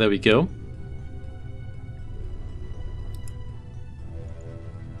 So there we go.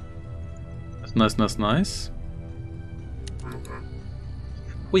 Nice, nice, nice.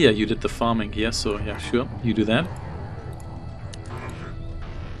 Oh yeah, you did the farming here, so yeah, sure, you do that.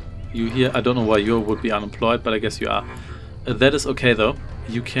 You here, I don't know why you would be unemployed, but I guess you are. That is okay though.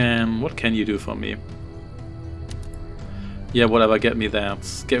 You can, what can you do for me? Yeah, whatever, get me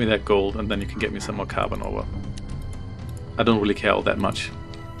that gold, and then you can get me some more carbon over. I don't really care all that much.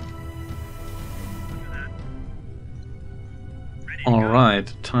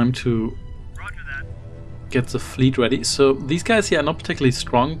 Alright, time to get the fleet ready. So these guys here are not particularly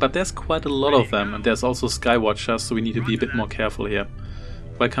strong, but there's quite a lot of them, and there's also Skywatchers, so we need to be a bit more careful here.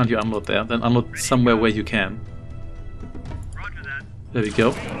 Why can't you unload there? Then unload somewhere where you can. There we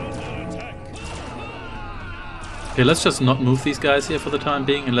go. Okay, let's just not move these guys here for the time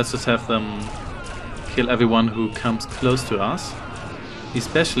being, and let's just have them kill everyone who comes close to us.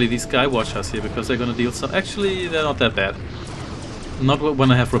 Especially these Skywatchers here, because they're gonna deal some... Actually, they're not that bad. Not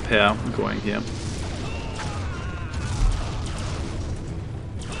when I have repair going here.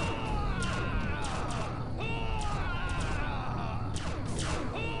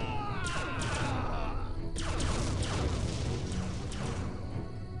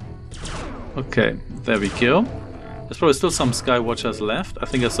 Okay, there we go. There's probably still some Skywatchers left. I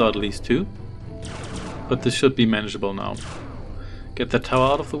think I saw at least 2. But this should be manageable now. Get that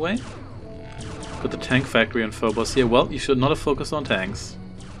tower out of the way. Got the tank factory in Phobos here. Well, you should not have focused on tanks.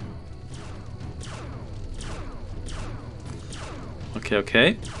 Okay,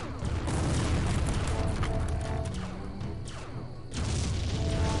 okay.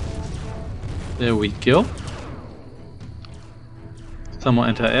 There we go. Some more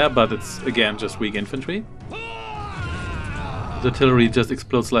anti-air, but it's again just weak infantry. The artillery just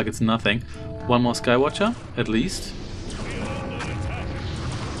explodes like it's nothing. One more Skywatcher, at least.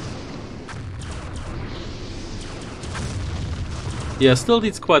 Yeah, still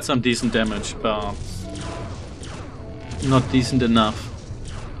needs quite some decent damage, but not decent enough.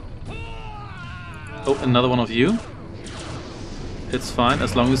 Oh, another one of you. It's fine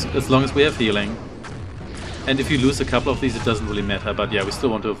as long as we have healing. And if you lose a couple of these, it doesn't really matter. But yeah, we still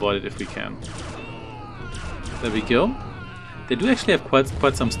want to avoid it if we can. There we go. They do actually have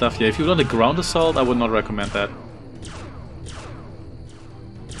quite some stuff here. If you want a ground assault, I would not recommend that.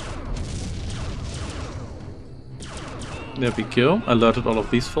 There we go. Alerted all of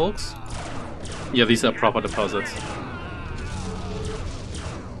these folks. Yeah, these are proper deposits.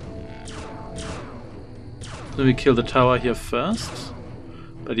 So we kill the tower here first.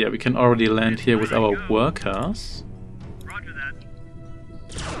 But yeah, we can already land here with our workers. Roger that.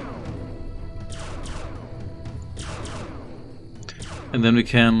 And then we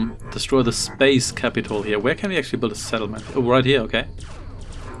can destroy the space capital here. Where can we actually build a settlement? Oh, right here, okay.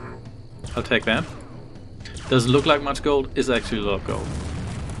 I'll take that. Doesn't look like much gold, is actually a lot of gold.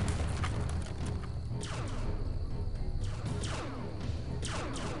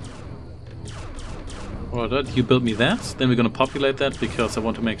 Alright, you build me that. Then we're gonna populate that because I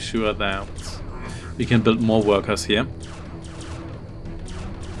want to make sure that we can build more workers here.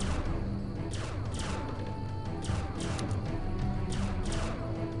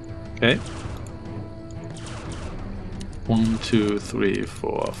 Okay. 1, 2, 3,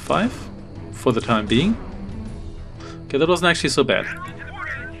 4, 5. For the time being. Okay, that wasn't actually so bad.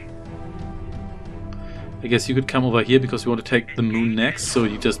 I guess you could come over here because we want to take the moon next, so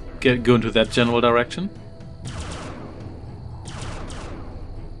you just go into that general direction.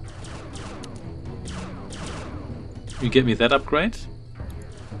 You get me that upgrade.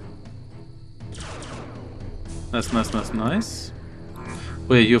 Nice, nice, nice, nice.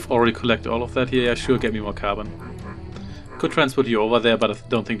 Oh yeah, you've already collected all of that here. Yeah, sure, get me more carbon. Could transport you over there, but I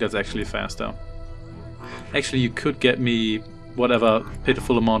don't think that's actually faster. Actually, you could get me whatever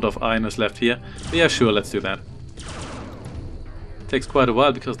pitiful amount of iron is left here. But yeah, sure, let's do that. Takes quite a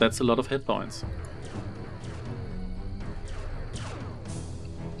while because that's a lot of hit points.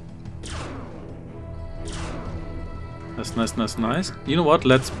 That's nice, nice, nice. You know what?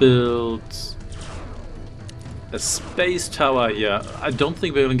 Let's build a space tower here. I don't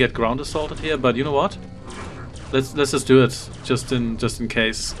think we're gonna get ground assaulted here, but you know what? Let's just do it, just in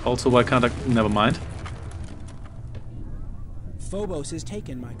case. Also, why can't I? Never mind. Phobos is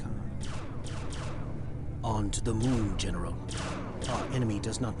taken, my Khan. On to the moon, General. Our enemy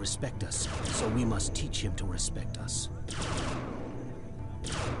does not respect us, so we must teach him to respect us.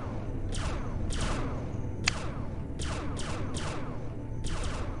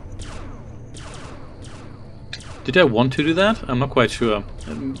 Did I want to do that? I'm not quite sure.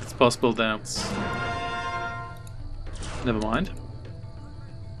 It's possible that... Never mind.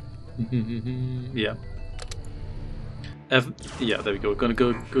 Yeah. Yeah, there we go. We're gonna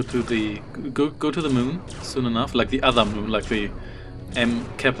go to the moon soon enough, like the other moon, like the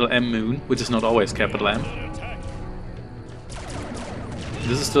capital M moon, which is not always capital M.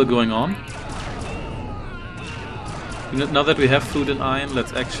 This is still going on. You know, now that we have food and iron,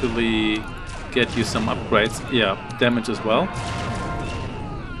 let's actually get you some upgrades. Yeah, damage as well.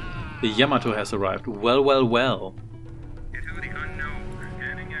 The Yamato has arrived. Well, well, well.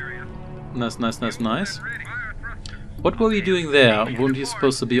 Nice, nice, nice, nice. What were we doing there? Weren't you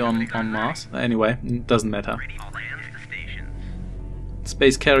supposed to be on Mars? Anyway, doesn't matter.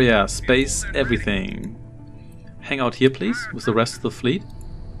 Space carrier, space everything. Hang out here, please, with the rest of the fleet.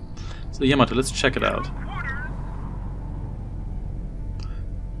 So Yamato, let's check it out.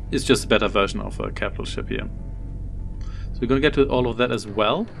 It's just a better version of a capital ship here. So we're gonna get to all of that as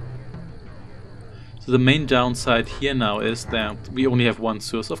well. So the main downside here now is that we only have one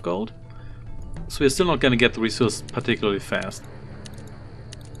source of gold. So we're still not gonna get the resource particularly fast.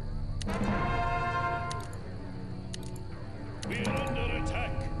 We are under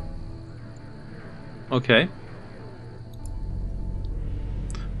attack. Okay.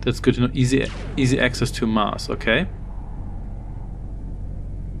 That's good to know. Easy access to Mars, okay.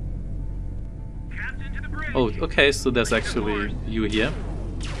 Oh, okay, so there's actually you here.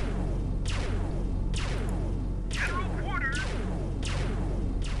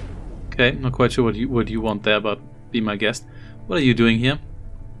 Okay, not quite sure what you want there, but be my guest. What are you doing here?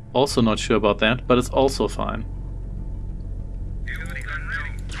 Also not sure about that, but it's also fine.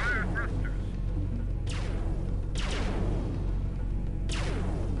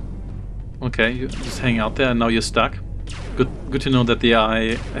 Okay, you just hang out there and now you're stuck. Good to know that the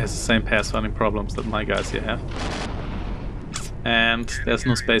eye has the same pathfinding problems that my guys here have. And there's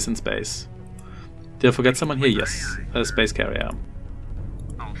no space in space. Did I forget someone here? Yes, a space carrier.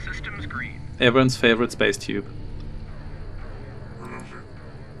 All systems green. Everyone's favorite space tube.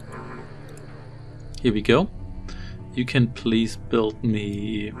 Here we go. You can please build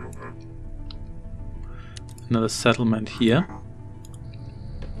me another settlement here.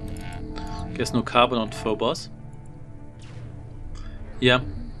 Guess no carbon on Phobos. Yeah,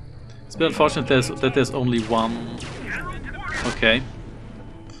 it's a bit unfortunate that there's only one. Okay.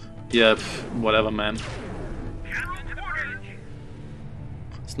 Yeah, whatever, man.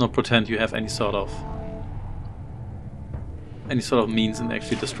 Let's not pretend you have any sort of means in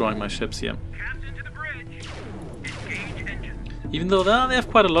actually destroying my ships here. Even though they have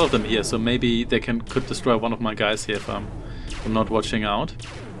quite a lot of them here, so maybe they could destroy one of my guys here if I'm not watching out.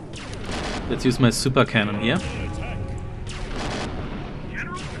 Let's use my super cannon here.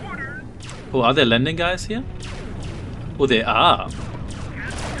 Oh, are there landing guys here? Oh, they are.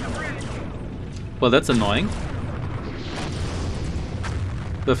 Well, that's annoying.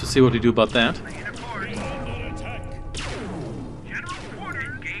 We'll have to see what we do about that.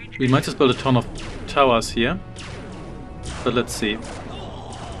 We might just build a ton of towers here. But let's see.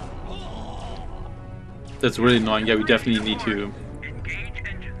 That's really annoying. Yeah, we definitely need to...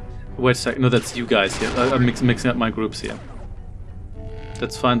 Wait a second. No, that's you guys here. I'm mixing up my groups here.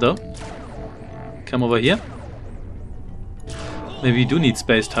 That's fine though. Come over here. Maybe we do need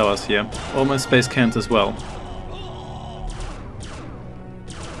space towers here. Or my space cans as well.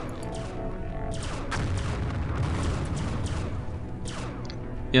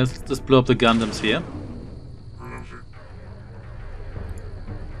 Yeah, let's just blow up the Gundams here.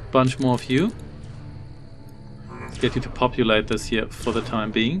 Bunch more of you. Let's get you to populate this here for the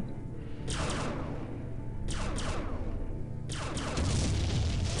time being.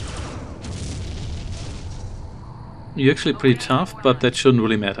 You're actually pretty tough, but that shouldn't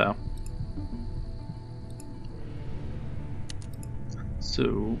really matter.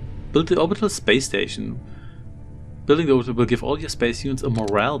 So, build the orbital space station. Building the orbital will give all your space units a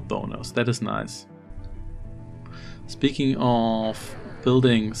morale bonus. That is nice. Speaking of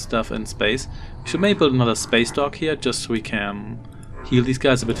building stuff in space, we should maybe build another space dock here just so we can heal these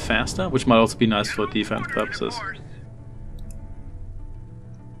guys a bit faster, which might also be nice for defense purposes.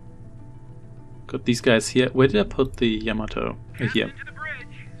 Got these guys here. Where did I put the Yamato? Here.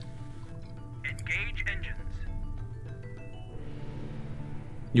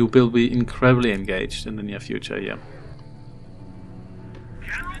 You will be incredibly engaged in the near future, yeah.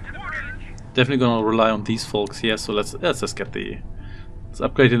 Definitely gonna rely on these folks here, so let's just get the... Let's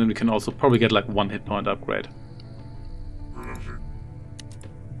upgrade it, and we can also probably get like 1 hit point upgrade.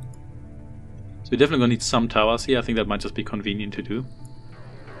 So we're definitely gonna need some towers here. I think that might just be convenient to do.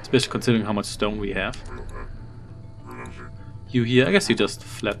 Especially considering how much stone we have. You here, I guess you just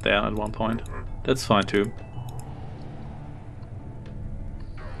fled there at one point. That's fine too.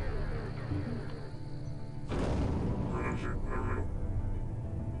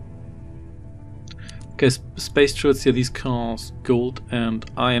 Okay, space turrets here, these cost gold and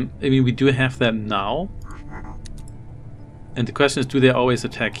iron. I mean, we do have that now. And the question is, do they always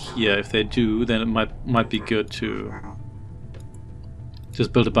attack here? If they do, then it might be good to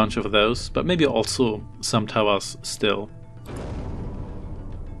just build a bunch of those, but maybe also some towers still.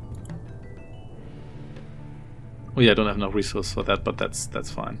 Oh yeah, I don't have enough resources for that, but that's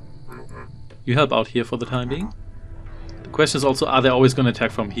fine. You help out here for the time being. The question is also, are they always going to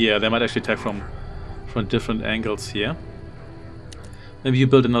attack from here? They might actually attack from different angles here. Maybe you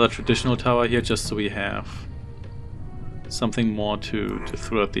build another traditional tower here just so we have something more to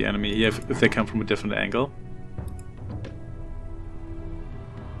throw at the enemy here if they come from a different angle.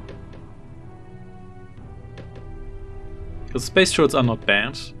 Because space turrets are not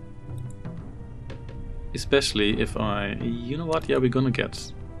bad. Especially if I... You know what? Yeah, we're gonna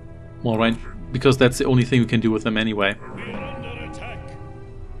get more range. Because that's the only thing we can do with them anyway.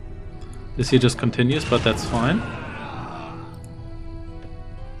 This here just continues, but that's fine.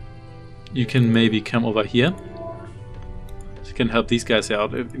 You can maybe come over here. So you can help these guys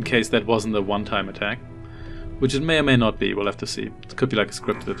out in case that wasn't a one-time attack. Which it may or may not be, we'll have to see. It could be like a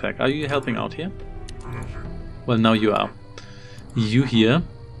scripted attack. Are you helping out here? Well, now you are. You here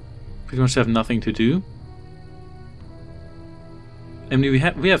pretty much have nothing to do. I mean,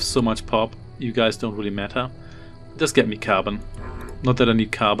 we have so much pop, you guys don't really matter. Just get me carbon. Not that I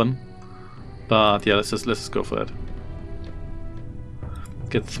need carbon, but yeah, let's just go for it.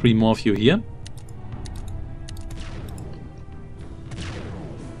 Get 3 more of you here.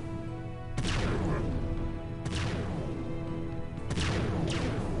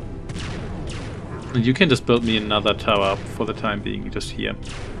 And you can just build me another tower for the time being, just here.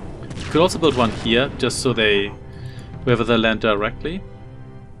 You could also build one here, just so wherever they land directly.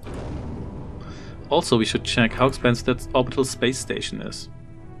 Also, we should check how expensive that orbital space station is.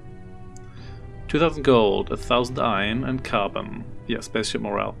 2,000 gold, 1,000 iron, and carbon. Yeah, spaceship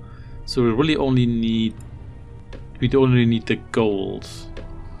morale. So we really only need... we only need the gold.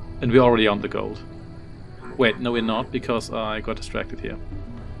 And we're already on the gold. Wait, no we're not, because I got distracted here.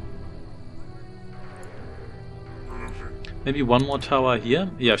 Maybe one more tower here?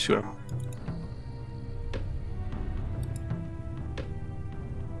 Yeah, sure.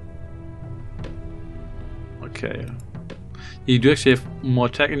 Okay. You do actually have more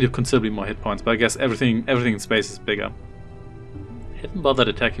attack and you have considerably more hit points, but I guess everything in space is bigger. Haven't bothered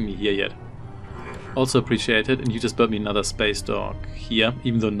attacking me here yet. Also appreciate it, and you just built me another space dock here,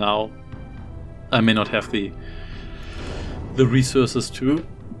 even though now I may not have the resources to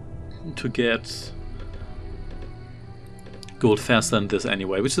get gold faster than this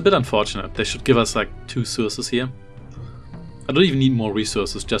anyway, which is a bit unfortunate. They should give us like 2 sources here. I don't even need more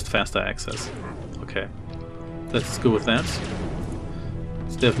resources, just faster access. Okay. Let's go with that.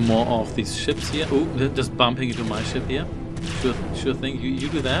 So they have more of these ships here. Oh, they're just bumping into my ship here. Sure thing. You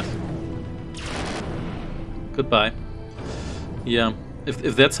do that. Goodbye. Yeah,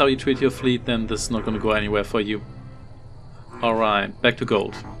 if that's how you treat your fleet, then this is not going to go anywhere for you. Alright, back to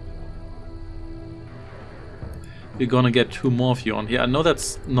gold. We're going to get 2 more of you on here. I know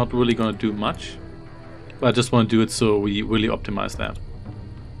that's not really going to do much, but I just want to do it so we really optimize that.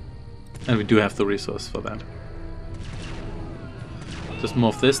 And we do have the resource for that. Just more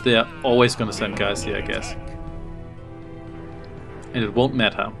of this. They are always going to send guys here, I guess. And it won't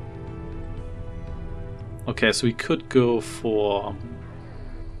matter. Okay, so we could go for...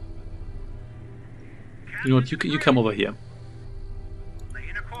 you know what, you come over here.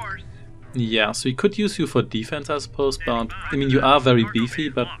 Yeah, so we could use you for defense, I suppose, but... I mean, you are very beefy,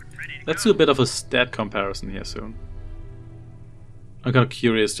 but... let's do a bit of a stat comparison here soon. I'm kind of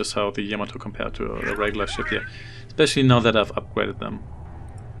curious just how the Yamato compare to a regular ship here. Especially now that I've upgraded them.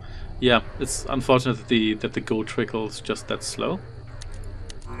 Yeah, it's unfortunate that the gold trickles just that slow.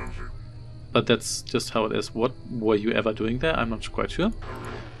 But that's just how it is. What were you ever doing there? I'm not quite sure.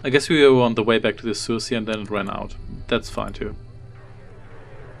 I guess we were on the way back to the source here and then it ran out. That's fine too.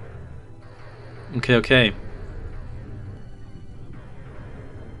 Okay.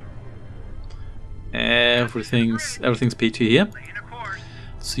 Everything's peachy here.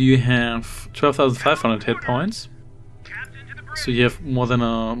 So you have 12,500 hit points. So you have more than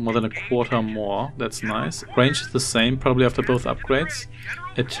a quarter more. That's nice. Range is the same, probably after both upgrades.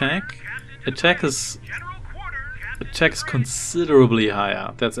 Attack is considerably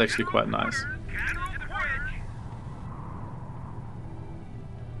higher. That's actually quite nice.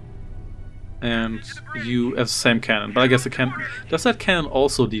 And you have the same cannon, but I guess does that cannon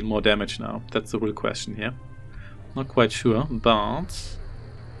also deal more damage now? That's the real question here. Not quite sure, but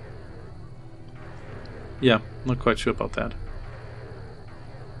yeah, not quite sure about that.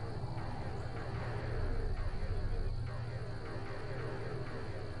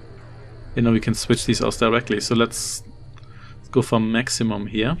 You know, we can switch these out directly, so let's go for maximum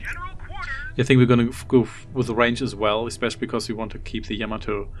here. I think we're going to go with range as well, especially because we want to keep the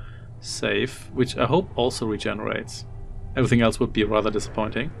Yamato safe, which I hope also regenerates. Everything else would be rather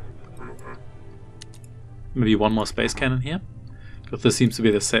disappointing. Maybe one more space cannon here, because this seems to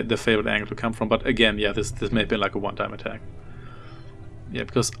be the favorite angle to come from, but again, yeah, this may be like a one-time attack. Yeah,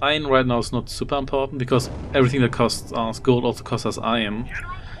 because iron right now is not super important, because everything that costs us gold also costs us iron.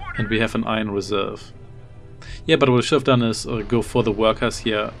 And we have an iron reserve. Yeah, but what we should have done is go for the workers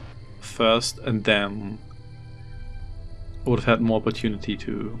here first, and then would have had more opportunity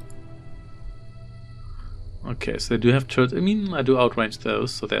to... Okay, so they do have turrets. I mean, I do outrange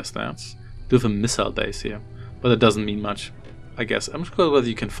those, so there's that. Do have a missile base here, but that doesn't mean much, I guess. I'm not sure whether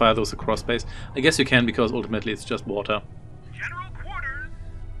you can fire those across base. I guess you can, because ultimately it's just water.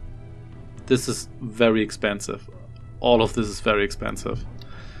 This is very expensive. All of this is very expensive.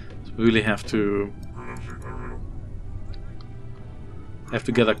 We really have to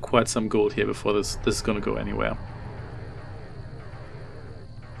gather quite some gold here before this is gonna go anywhere.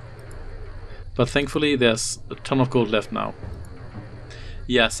 But thankfully there's a ton of gold left now.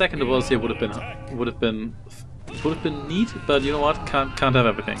 Yeah, second of all here would have been neat, but you know what? Can't have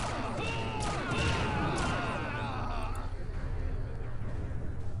everything.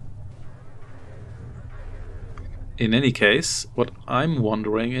 In any case, what I'm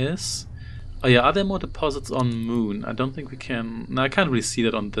wondering is... oh yeah, are there more deposits on Moon? I don't think we can... no, I can't really see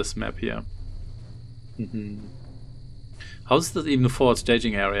that on this map here. How is this even a forward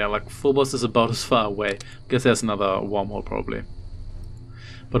staging area? Like, Phobos is about as far away. Guess there's another wormhole probably.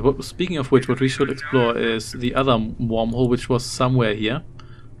 But what, speaking of which, what we should explore is the other wormhole, which was somewhere here.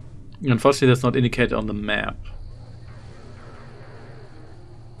 Unfortunately, that's not indicated on the map.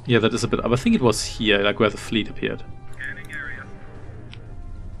 Yeah, that is a bit... I think it was here, like where the fleet appeared. Scanning area.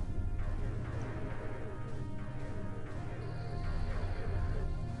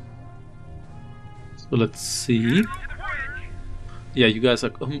 So let's see. Yeah, you guys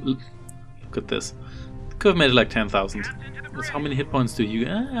are... look at this. Could have made it like 10,000. How many hit points do you...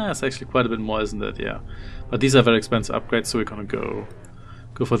 it's actually quite a bit more, isn't it? Yeah. But these are very expensive upgrades, so we're gonna go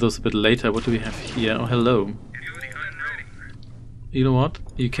for those a bit later. What do we have here? Oh, hello. You know what?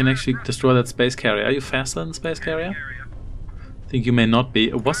 You can actually destroy that space carrier. Are you faster than the space carrier? I think you may not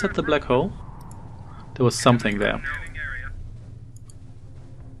be. Was that the black hole? There was something there.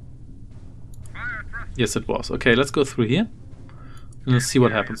 Yes, it was. Okay, let's go through here. And let's see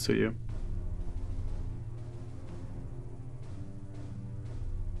what happens to you.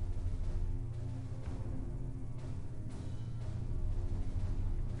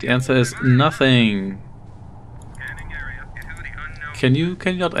 The answer is nothing. Can you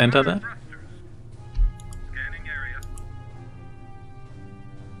not enter that?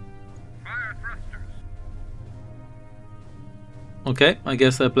 Okay, I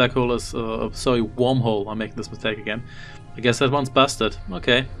guess that black hole is sorry, wormhole. I'm making this mistake again. I guess that one's busted.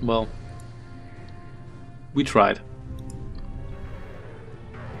 Okay, well, we tried.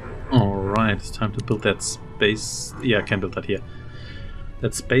 Alright, it's time to build that space. Yeah, I can build that here.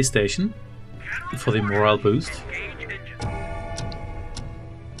 That space station for the morale boost.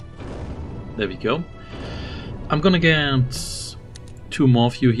 There we go. I'm gonna get 2 more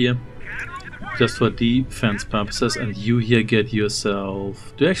of you here, just for defense purposes, and you here get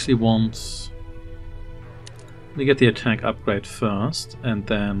yourself... Do you actually want... Let me get the attack upgrade first, and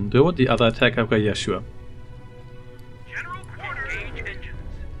then... Do you want the other attack upgrade? Yeah, sure.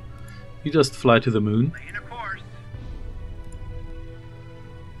 You just fly to the moon.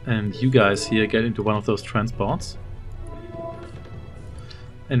 And you guys here get into one of those transports.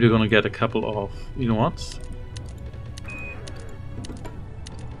 And we're gonna get a couple of... You know what?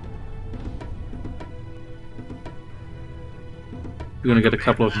 We're gonna get a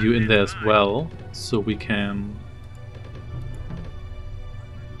couple of you in there as well, so we can...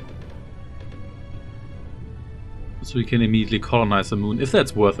 So we can immediately colonize the moon, if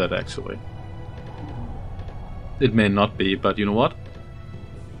that's worth it, actually. It may not be, but you know what?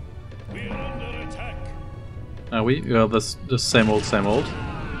 We're under attack. Are we? Yeah, that's just same old, same old.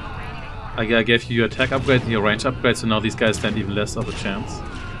 I gave you your attack upgrade and your range upgrade, so now these guys stand even less of a chance.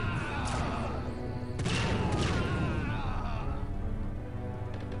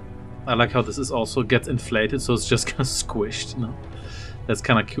 I like how this is also gets inflated, so it's just kind of squished. You know? That's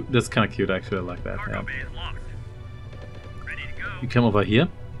kind of cute. That's kind of cute, actually. I like that. Yeah. You come over here.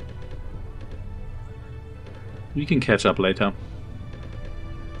 We can catch up later.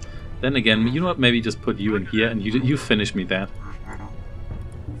 Then again, you know what? Maybe just put you in here, and you finish me that.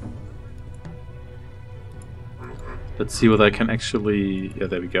 Let's see whether I can actually... Yeah,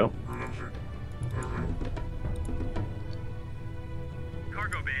 there we go.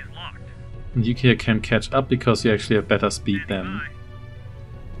 Cargo bay is locked. And you here can catch up because you actually have better speed than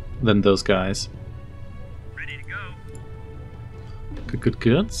those guys. Ready to go.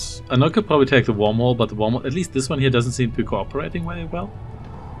 Good. I know I could probably take the wormhole, but the wormhole, at least this one here, doesn't seem to be cooperating very well.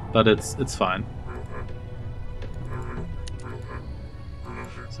 But it's fine.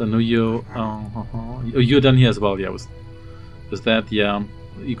 So no, you're done here as well. Yeah, was that? Yeah,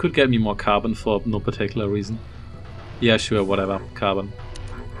 you could get me more carbon for no particular reason. Yeah, sure, whatever, carbon.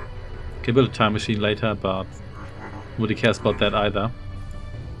 Can build a time machine later, but nobody cares about that either.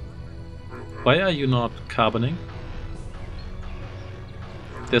 Why are you not carboning?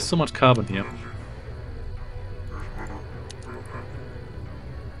 There's so much carbon here.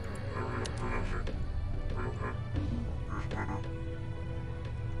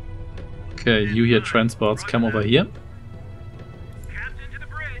 Okay, you here transports, come over here. Captain to the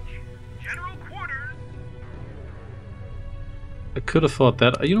bridge. General quarters. I could afford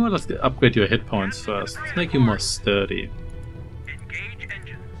that. You know what, let's upgrade your hit points first. Let's make you more sturdy. Engage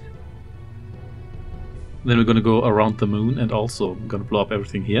engines. Then we're gonna go around the moon and also I'm gonna blow up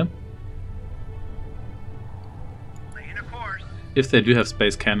everything here. Lay in a course. If they do have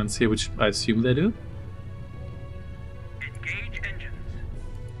space cannons here, which I assume they do. Engage engines.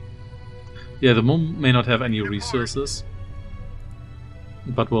 Yeah, the moon may not have any resources,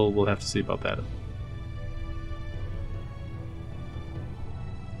 but we'll have to see about that.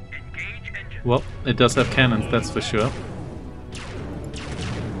 Engage engines. Well, it does have cannons, that's for sure.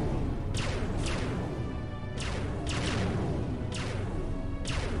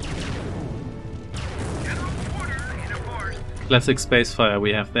 Classic space fire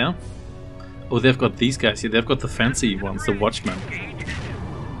we have there. Oh, they've got these guys here. They've got the fancy ones, the Watchmen.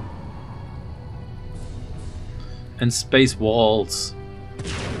 And space walls.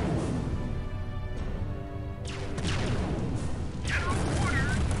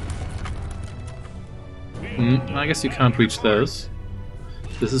 I guess you can't reach those.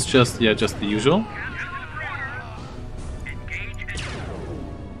 This is just, yeah, just the usual.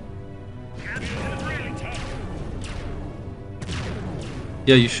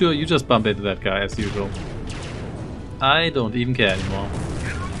 Yeah, you sure? You just bump into that guy as usual. I don't even care anymore.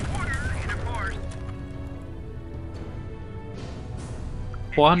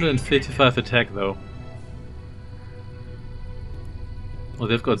 $455 attack though. Oh,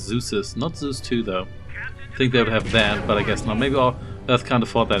 they've got Zeus's, not Zeus 2 though. I think they would have that, but I guess not. Maybe Earth can't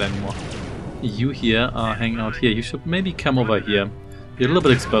afford that anymore. You here are hanging out here. You should maybe come over here. You're a little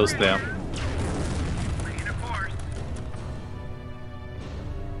bit exposed there.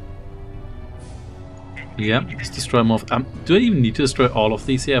 Yeah, let's destroy more of... do I even need to destroy all of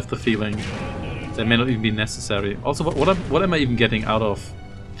these here? I have the feeling they may not even be necessary. Also, what am I even getting out of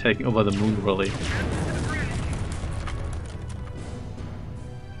taking over the moon, really?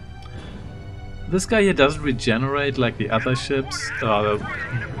 This guy here doesn't regenerate like the other ships.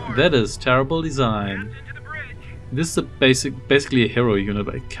 That is terrible design. This is basically a hero unit,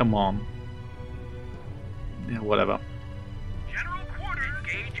 but come on. Yeah, whatever.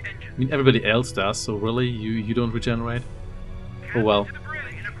 I mean, everybody else does, so really, you don't regenerate? Oh well.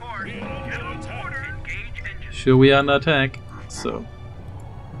 Sure, we are under attack. So,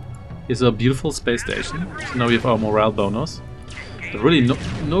 here's a beautiful space station. So now we have our morale bonus. But really,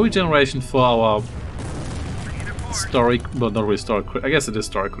 no regeneration for our story. Well, not really story. I guess it is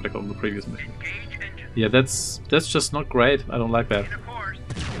story critical in the previous mission. Yeah, that's just not great. I don't like that.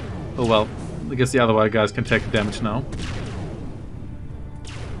 Oh well. I guess the other guys can take the damage now.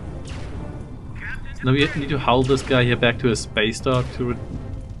 Now we need to hull this guy here back to a space dock to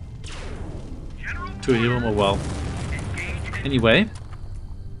heal him. Oh well. Anyway.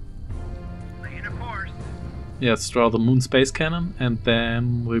 Yeah, let's draw the moon space cannon, and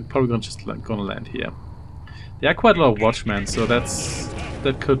then we're probably gonna land here. There are quite a lot of watchmen, so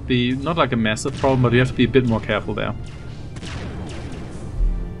that could be not like a massive problem, but you have to be a bit more careful there.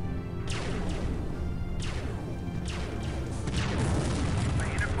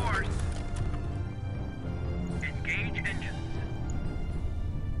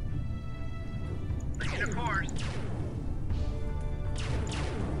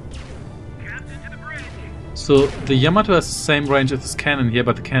 So the Yamato has the same range as this cannon here,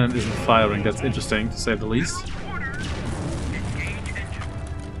 but the cannon isn't firing. That's interesting, to say the least.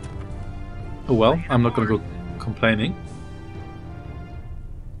 Oh well, I'm not gonna go complaining.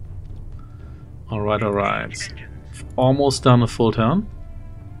 Alright, alright. Almost done a full turn.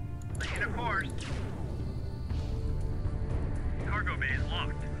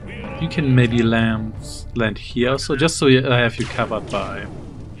 You can maybe land here, so just so I have you covered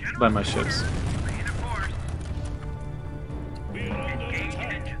by my ships.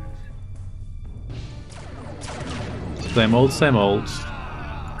 Same old, same old.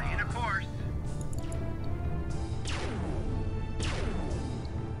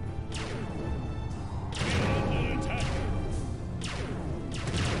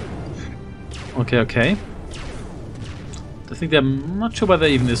 Okay, okay. I think I'm not sure whether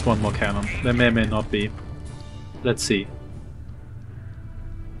there even is one more cannon. There may or may not be. Let's see.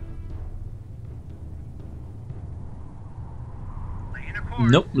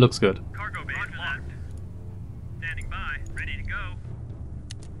 Nope, looks good. Cargo bay locked. Standing by, ready to go.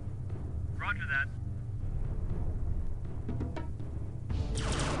 Roger that.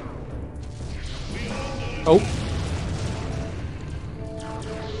 Oh.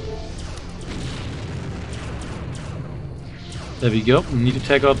 There we go. We need to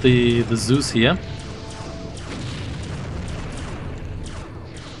take out the Zeus here.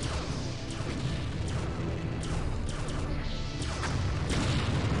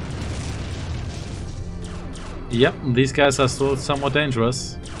 Yep, these guys are still somewhat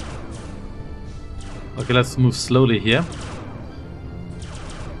dangerous. Okay, let's move slowly here.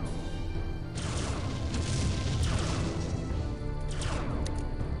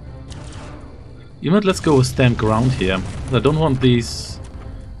 You know what, let's go stand ground here. I don't want these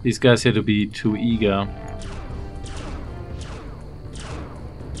guys here to be too eager.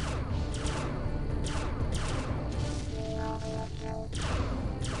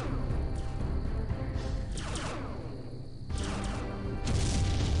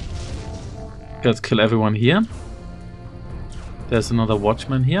 Let's kill everyone here. There's another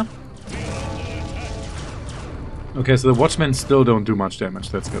watchman here. Okay, so the Watchmen still don't do much damage.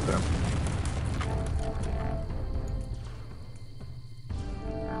 That's good then.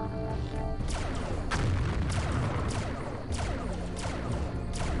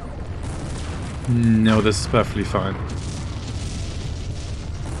 No, this is perfectly fine.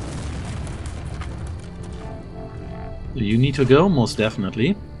 You need to go, most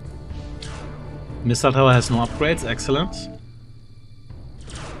definitely. Missile Tower has no upgrades, excellent.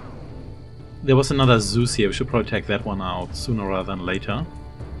 There was another Zeus here, we should probably take that one out sooner rather than later.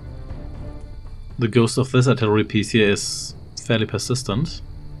 The ghost of this artillery piece here is fairly persistent.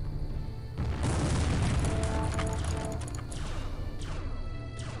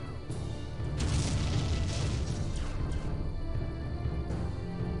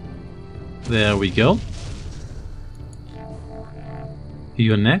 There we go.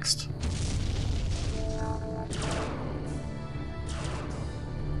 You're next.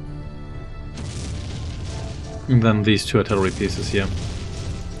 And then these two artillery pieces here.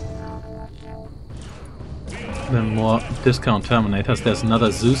 Then more discount terminators. There's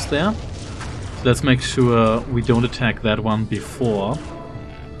another Zeus there. So let's make sure we don't attack that one before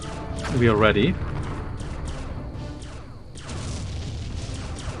we are ready.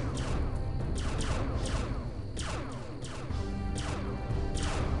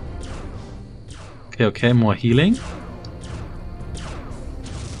 Okay, more healing.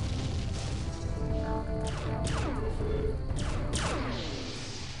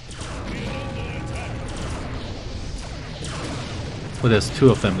 Oh, there's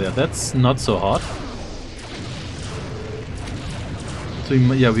two of them there. That's not so hot. So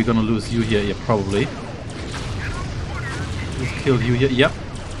yeah, we're gonna lose you here, yeah, probably. Let's kill you here. Yep.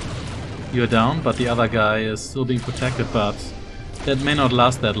 You're down, but the other guy is still being protected, but that may not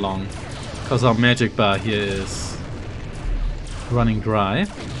last that long. Because our magic bar here is running dry.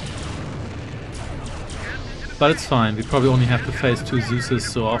 But it's fine, we probably only have to face two Zeuses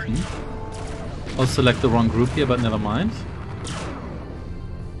so often. I'll select the wrong group here, but never mind.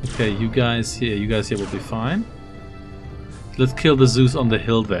 Okay, you guys here will be fine. Let's kill the Zeus on the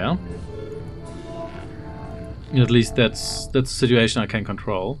hill there. At least that's a situation I can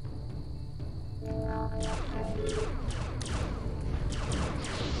control.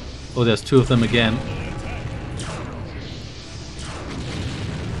 Oh, there's two of them again.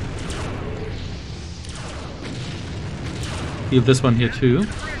 Heal this one here too.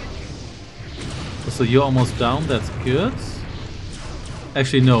 So you're almost down, that's good.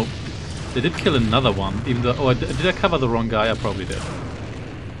 Actually, no. They did kill another one, even though... Oh, did I cover the wrong guy? I probably did.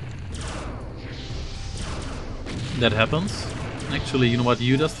 That happens. Actually, you know what?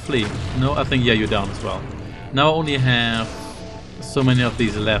 You just flee. No, I think, yeah, you're down as well. Now I only have so many of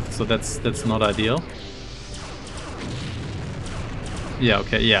these left, so that's not ideal. Yeah,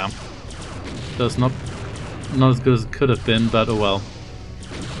 okay, yeah. That's not as good as it could have been, but oh well.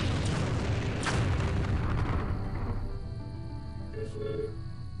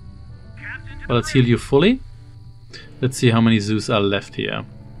 Well, let's heal you fully. Let's see how many Zeus are left here.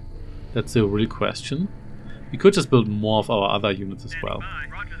 That's the real question. We could just build more of our other units as well.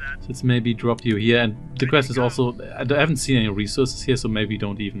 So let's maybe drop you here. And the question is also, I haven't seen any resources here, so maybe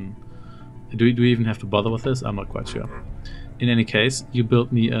don't even... Do we even have to bother with this? I'm not quite sure. In any case, you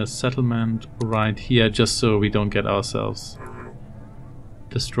build me a settlement right here, just so we don't get ourselves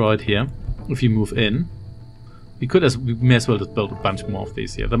destroyed here. If you move in. We may as well just build a bunch more of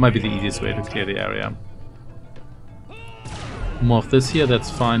these here. That might be the easiest way to clear the area. More of this here,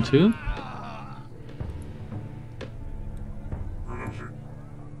 that's fine too.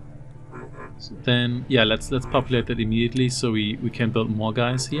 So then, yeah, let's populate that immediately so we can build more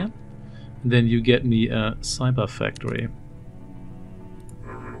guys here. And then you get me a cyber factory.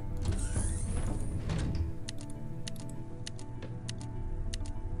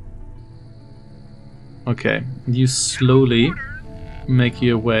 Okay, you slowly make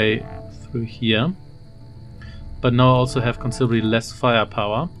your way through here. But now also have considerably less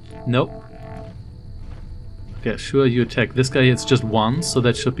firepower. Nope. Okay, sure, you attack this guy. It's just one, so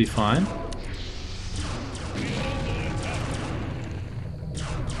that should be fine.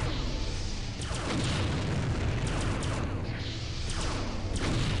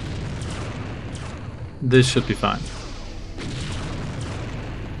 This should be fine.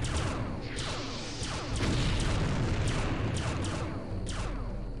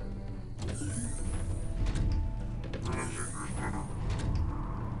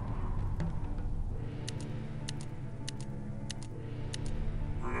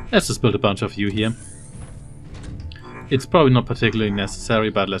 Let's just build a bunch of you here. It's probably not particularly necessary,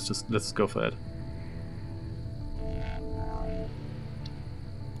 but let's go for it.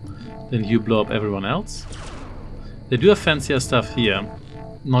 Then you blow up everyone else. They do have fancier stuff here,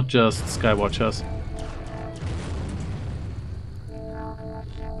 not just Skywatchers.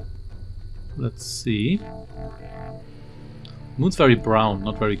 Let's see. Moon's very brown,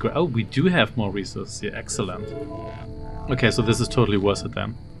 not very grey. Oh, we do have more resources here. Excellent. Okay, so this is totally worth it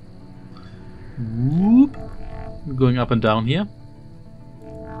then. Whoop. Going up and down here.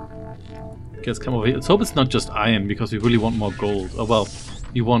 Let's come over here. Let's hope it's not just iron, because we really want more gold. Oh well,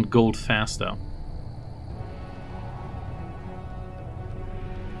 we want gold faster.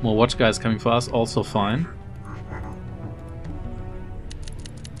 More watch guys coming for us, also fine.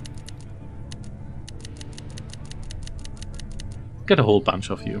 Get a whole bunch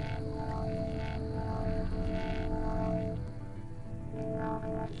of you.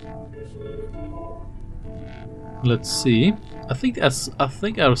 Let's see. I think I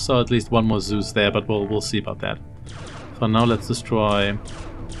saw at least one more Zeus there, but we'll see about that. For now, let's destroy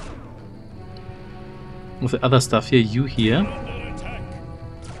with the other stuff here. You here?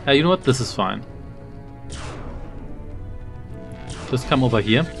 You know what? This is fine. Just come over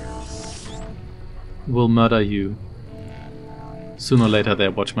here. We'll murder you. Sooner or later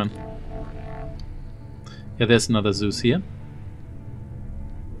there, Watchman. Yeah, there's another Zeus here.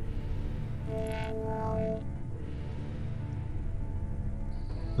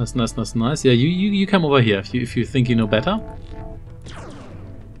 That's nice, nice, nice. Yeah, you come over here if you think you know better.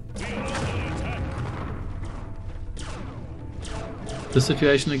 The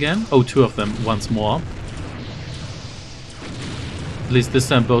situation again? Oh, two of them once more. At least this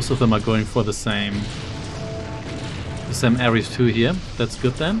time both of them are going for the same Ares 2 here. That's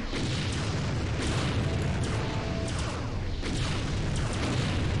good then.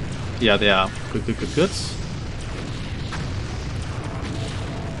 Yeah, they are. Good, good, good, good.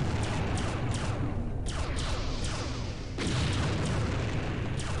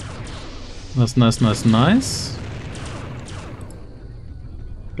 That's nice, nice, nice.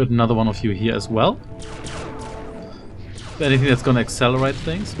 Got another one of you here as well. Anything that's gonna accelerate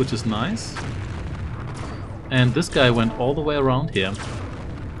things, which is nice. And this guy went all the way around here.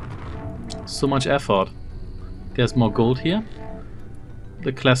 So much effort. There's more gold here.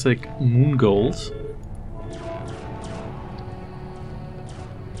 The classic moon gold.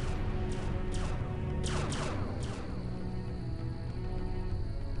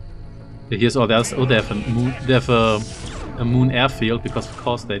 Here's all else. Oh, they have a moon airfield, because of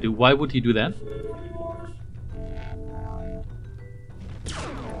course they do. Why would he do that?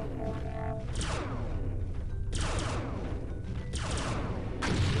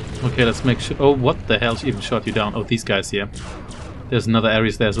 Okay, let's make sure. Oh, what the hell even shot you down? Oh, these guys here. There's another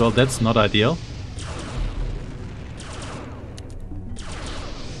Ares there as well. That's not ideal.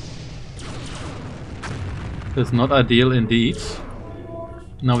 That's not ideal indeed.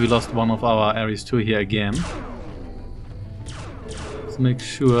 Now we lost one of our Ares 2 here again. Let's make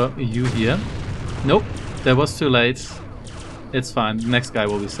sure you here. Nope, that was too late. It's fine. The next guy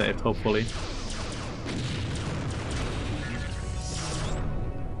will be saved, hopefully.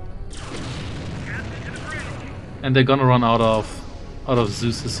 And they're gonna run out of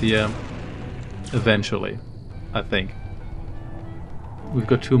Zeuses here eventually, I think. We've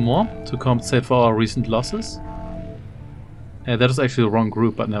got two more to compensate for our recent losses. That was actually the wrong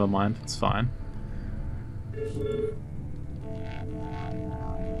group, but never mind, it's fine.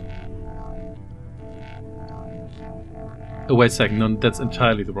 Oh, wait a second, no, that's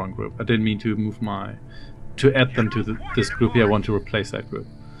entirely the wrong group. I didn't mean to move to add them to this group here. I want to replace that group.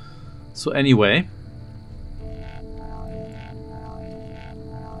 So anyway,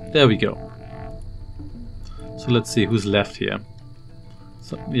 there we go. So let's see who's left here.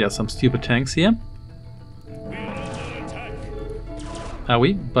 So, yeah, some stupid tanks here. Are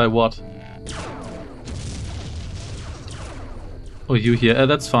we? By what? Oh, you here.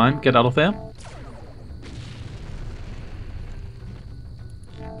 That's fine. Get out of there.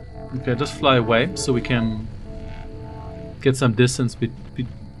 Okay, just fly away so we can get some distance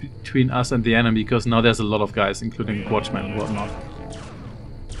between us and the enemy, because now there's a lot of guys, including watchmen and whatnot.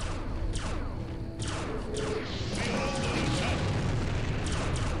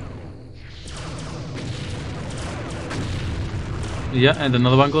 Yeah, and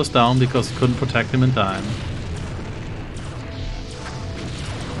another one goes down because he couldn't protect him in time.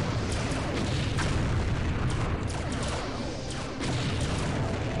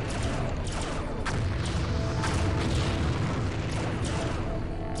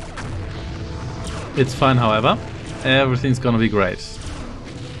 It's fine, however. Everything's gonna be great.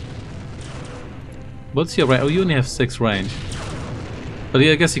 What's your range? Oh, you only have 6 range. But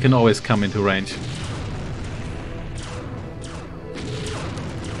yeah, I guess you can always come into range.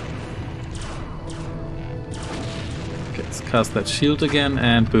 cast that shield again,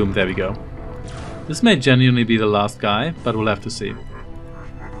 and boom, there we go. This may genuinely be the last guy, but we'll have to see.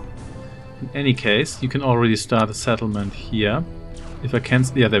 In any case, you can already start a settlement here. If I can...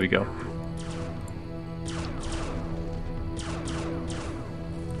 yeah, there we go.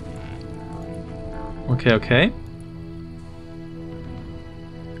 Okay, okay.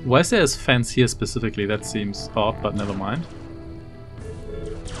 Why is there a fence here specifically? That seems odd, but never mind.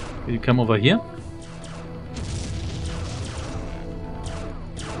 Can you come over here?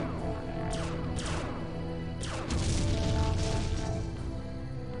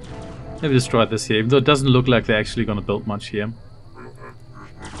 Maybe destroy this here, even though it doesn't look like they're actually gonna build much here.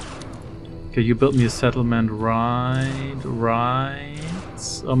 Okay, you built me a settlement right...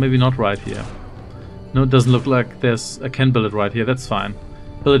 or maybe not right here. No, it doesn't look like there's... I can build it right here, that's fine.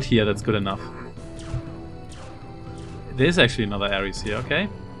 Build it here, that's good enough. There's actually another Ares here, okay?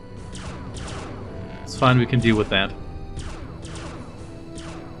 It's fine, we can deal with that.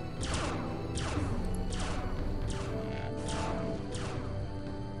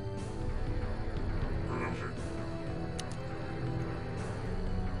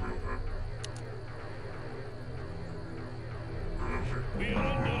 We are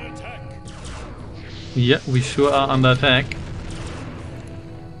under attack. Yeah, we sure are under attack.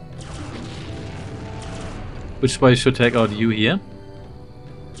 Which is why you should take out you here.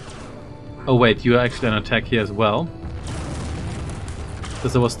 Oh wait, you are actually on attack here as well.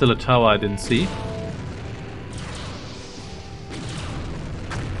 Because there was still a tower I didn't see.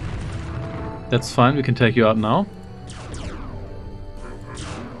 That's fine, we can take you out now.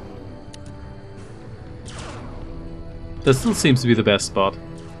 That still seems to be the best spot.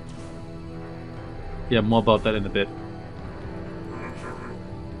 Yeah, more about that in a bit.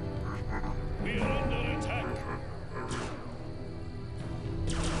 We are under attack.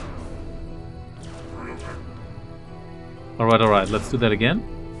 Alright, let's do that again.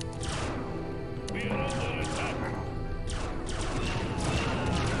 We are under attack.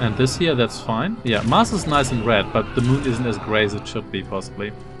 And this here, that's fine. Yeah, Mars is nice and red, but the moon isn't as grey as it should be,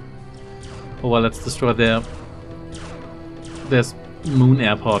 possibly. Oh well, let's destroy their... There's moon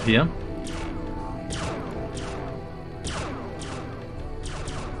airport here.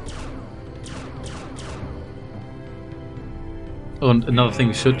 Oh, and another thing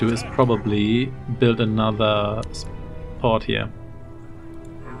we should do is probably build another port here.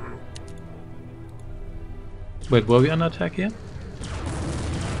 Wait, were we under attack here?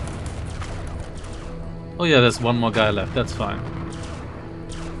 Oh yeah, there's one more guy left, that's fine.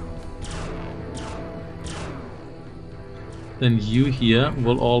 Then you here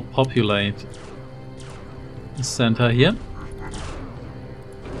will all populate the center here.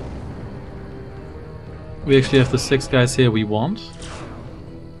 We actually have the 6 guys here we want.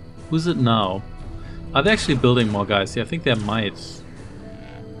 Who's it now? Are they actually building more guys here? I think they might.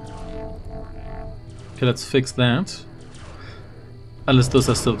 Okay, let's fix that. Unless those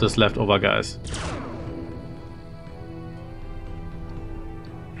are still just leftover guys.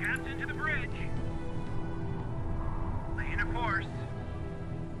 Captain to the bridge. Laying a course.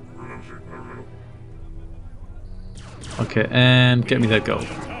 Okay, and get me that gold.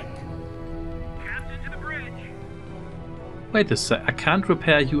 Captain to the bridge. Wait a sec, I can't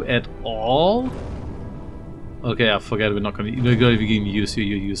repair you at all? Okay, I forget, we're not gonna even use you,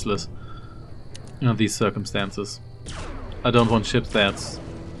 you're useless. In these circumstances. I don't want ships that's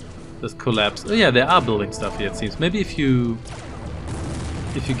collapsed. Oh yeah, they are building stuff here it seems. Maybe if you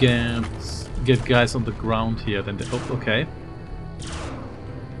get guys on the ground here, then they, oh, okay.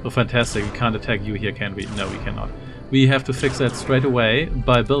 Oh fantastic, we can't attack you here, can we? No, we cannot. We have to fix that straight away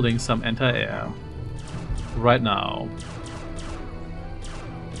by building some anti-air. Right now.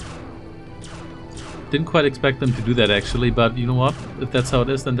 Didn't quite expect them to do that actually, but you know what? If that's how it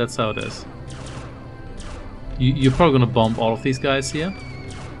is, then that's how it is. You're probably gonna bomb all of these guys here.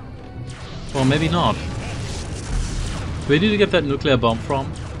 Or maybe not. Where did you get that nuclear bomb from?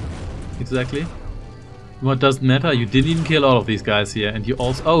 Exactly. What doesn't matter, you didn't even kill all of these guys here, and you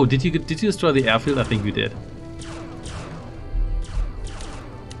also... Oh, did you destroy the airfield? I think you did.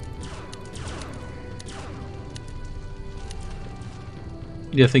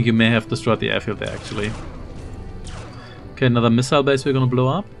 Yeah, I think you may have destroyed the airfield there, actually. Okay, another missile base we're gonna blow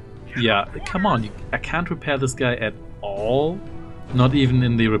up. Yeah, come on, I can't repair this guy at all. Not even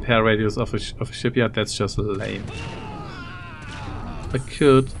in the repair radius of a shipyard, that's just lame. I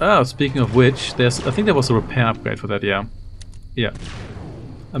could... Ah, speaking of which, I think there was a repair upgrade for that, yeah. Yeah.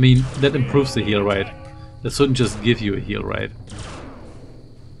 I mean, that improves the heal rate. That shouldn't just give you a heal rate.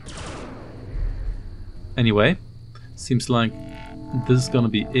 Anyway, seems like this is gonna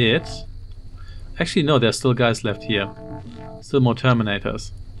be it. Actually, no, there's still guys left here. Still more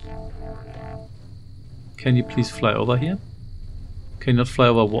Terminators. Can you please fly over here? Can you not fly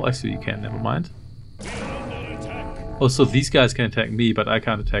over wall? Actually, you can, never mind. Oh, so these guys can attack me, but I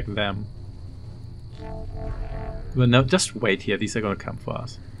can't attack them. Well, no, just wait here. These are gonna come for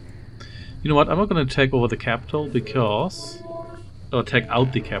us. You know what? I'm not gonna take over the capital because... or take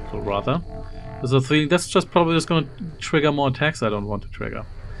out the capital, rather. There's a feeling that's just probably just gonna trigger more attacks I don't want to trigger.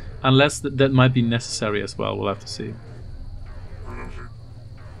 Unless that might be necessary as well. We'll have to see.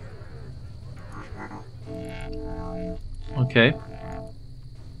 Okay.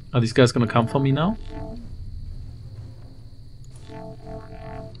 Are these guys gonna come for me now?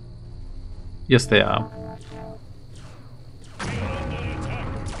 Yes, they are.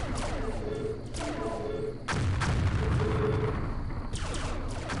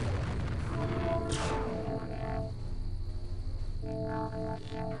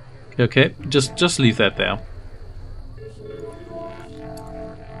 Okay, just leave that there.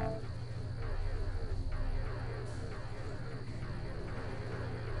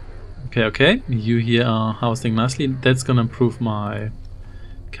 Okay, you here are housing nicely. That's gonna improve my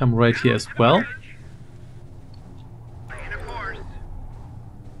cam right here as well.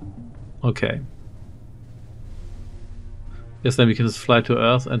 Okay. Yes, then we can just fly to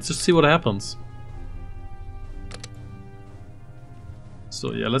Earth and just see what happens.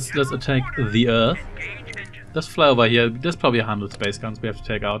 So yeah, let's attack the Earth. Let's fly over here. There's probably 100 space guns we have to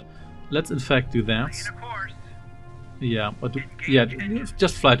take out. Let's in fact do that. Yeah, but yeah,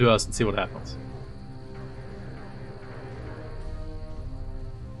 just fly to Earth and see what happens.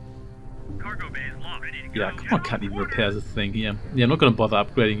 Yeah, come on, can't even repair this thing here. Yeah, I'm not gonna bother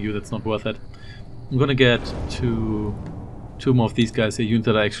upgrading you. That's not worth it. I'm gonna get two more of these guys here, units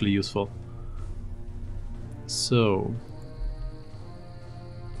that are actually useful. So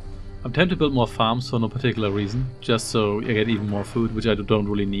I'm tempted to build more farms for no particular reason, just so I get even more food, which I don't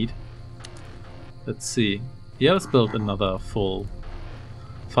really need. Let's see. Yeah, let's build another full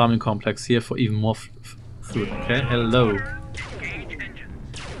farming complex here for even more food. Okay, hello.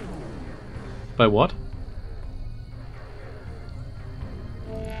 By what?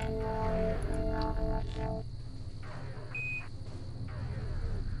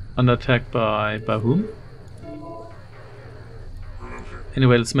 Under attack by whom?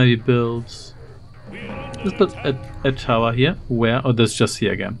 Anyway, let's maybe build... let's build a tower here. Where? Oh, that's just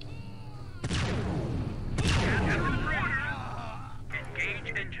here again.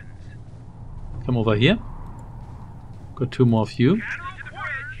 Come over here. Got two more of you.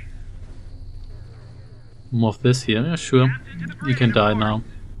 More of this here. Yeah, sure. You can die now.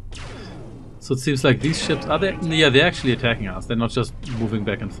 So it seems like these ships... are they? Yeah, they're actually attacking us. They're not just moving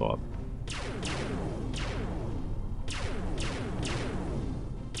back and forth.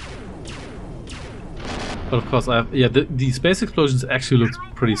 But of course, the space explosions actually look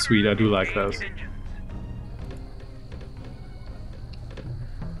pretty sweet. I do like those.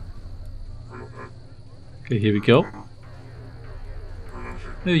 Okay, here we go.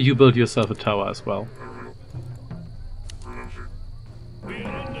 Maybe you build yourself a tower as well.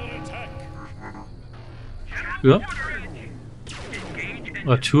 Yeah.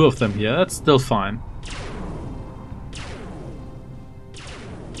 Or two of them here. That's still fine.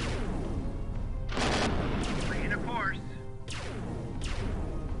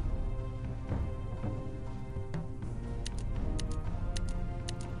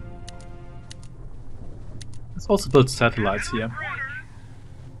 Let's also build satellites here.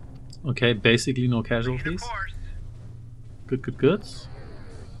 Okay, basically no casualties. Good.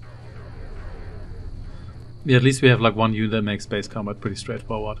 Yeah, at least we have like one unit that makes space combat pretty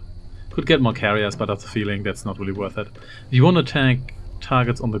straightforward. Could get more carriers, but I have the feeling that's not really worth it. If you want to attack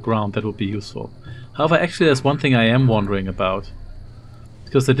targets on the ground, that would be useful. However, actually there's one thing I am wondering about.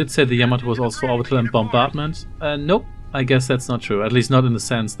 Because they did say the Yamato was also orbital and bombardment. Nope, I guess that's not true. At least not in the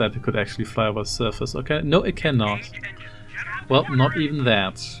sense that it could actually fly over the surface. Okay, no, it cannot. Well, not even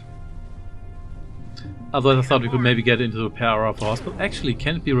that. Otherwise I thought we could maybe get into the repair of a hospital. Actually,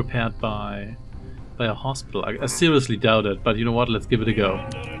 can it be repaired by a hospital? I seriously doubt it, but you know what, let's give it a go.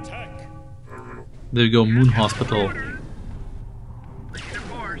 There you go, Moon Hospital.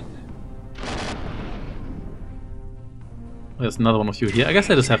 There's another one of you here. I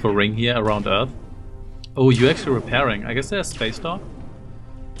guess I just have a ring here around Earth. Oh, you're actually repairing. I guess there's a space dock.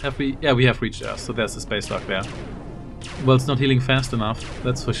 Have we? Yeah, we have reached Earth, so there's a space dock there. Well, it's not healing fast enough,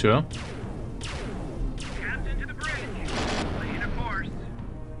 that's for sure.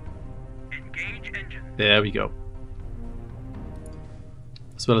 There we go.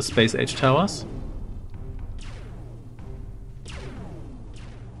 As well as space age towers.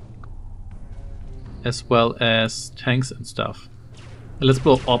 as well as tanks and stuff. And let's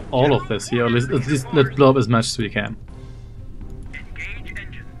blow up all of this here, or at least let's blow up as much as we can. Engage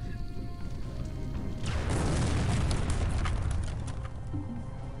engines.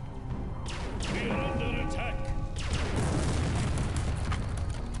 We are under attack.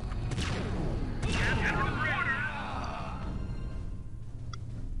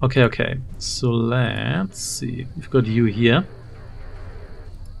 Okay, okay. So let's see. We've got you here.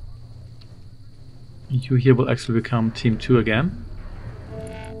 You here will actually become Team 2 again.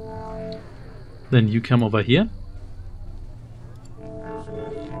 Then you come over here.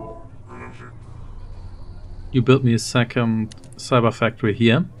 You build me a second cyber factory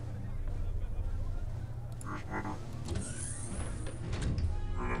here.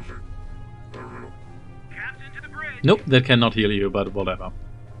 Captain to the bridge. Nope, that cannot heal you, but whatever.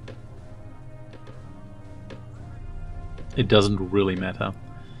 It doesn't really matter.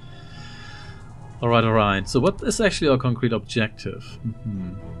 Alright, alright. So what is actually our concrete objective?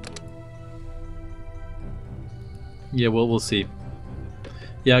 Yeah, well, we'll see.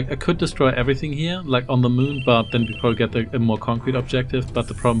 Yeah, I could destroy everything here, like on the moon, but then we probably get a more concrete objective. But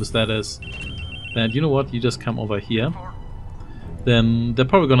the problem with that is that, you know what, you just come over here. Then they're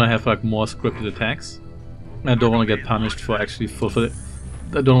probably gonna have like more scripted attacks. I don't want to get punished for actually fulfilling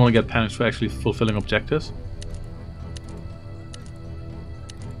objectives.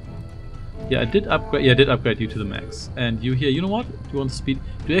 Yeah, I did upgrade you to the max. And you here, you know what? Do you want the speed?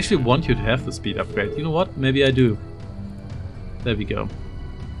 Do I actually want you to have the speed upgrade? You know what? Maybe I do. There we go.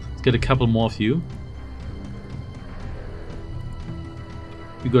 Let's get a couple more of you.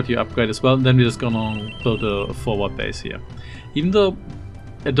 You got your upgrade as well, and then we're just gonna build a forward base here. Even though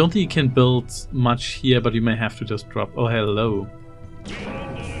I don't think you can build much here, but you may have to just drop. Oh, hello. We are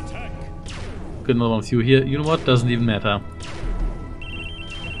under attack. Got another one of you here. You know what? Doesn't even matter.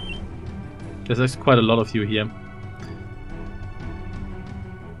 There's actually quite a lot of you here.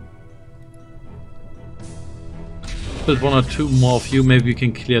 Build one or two more of you, maybe we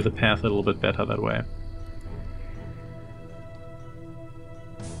can clear the path a little bit better that way.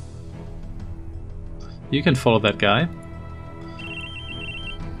 You can follow that guy.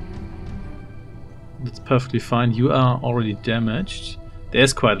 That's perfectly fine. You are already damaged.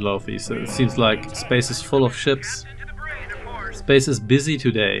 There's quite a lot of these. So it seems like space is full of ships. Captain to the bridge, of course. Space is busy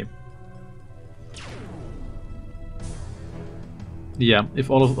today. Yeah, if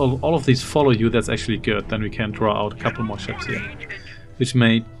all of these follow you, that's actually good. Then we can draw out a couple more ships here, which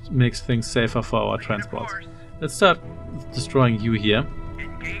makes things safer for our transports. Let's start destroying you here.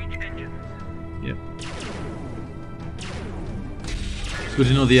 Engage engines. Yeah. Good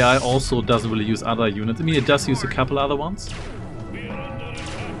to know the AI also doesn't really use other units. I mean, it does use a couple other ones. We are under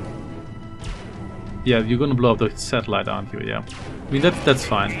attack. Yeah, you're gonna blow up the satellite, aren't you? Yeah. I mean, that's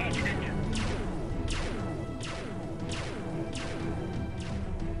fine.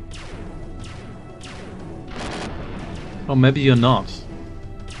 Or maybe you're not.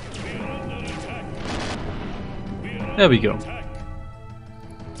 We are under attack. We are There we under go. attack.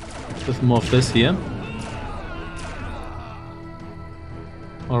 There's more of this here.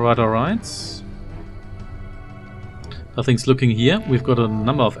 Alright, alright. Nothing's looking here. We've got a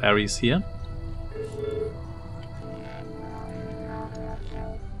number of areas here.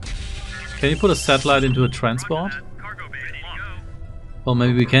 Can you put a satellite into a transport? Cargo bay ready to go. Well,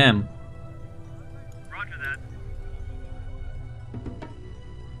 maybe we can. Roger that.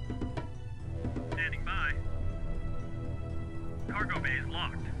 Standing by. Cargo bay is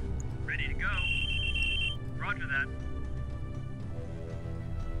locked. Ready to go. Roger that.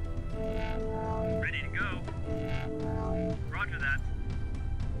 Ready to go. Roger that.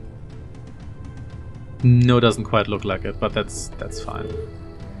 No, it doesn't quite look like it, but that's fine.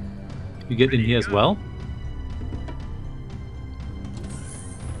 You get in here as well.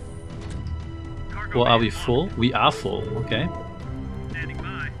 Cargo Or are bay we is full? We are full, okay. locked. Standing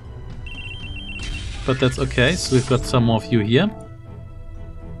by. But that's okay, so we've got some more of you here.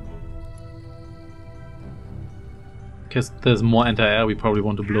 Because there's more anti-air, we probably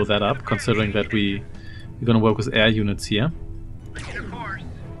want to blow that up, considering that we're gonna work with air units here. Bring it to course.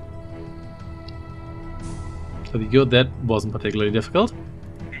 So we go, that wasn't particularly difficult.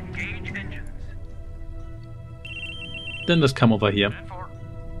 Engage engines. Then just come over here. 10-4.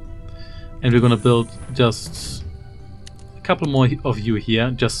 And we're gonna build just a couple more of you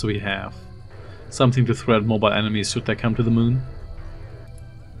here, just so we have something to threat mobile enemies should they come to the moon.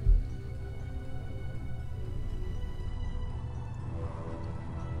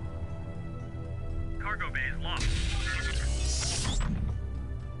 Cargo bay is locked.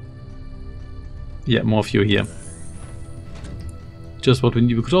 Yeah, more of you here. just what we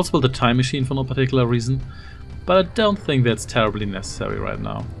need. We could also build a time machine for no particular reason, but I don't think that's terribly necessary right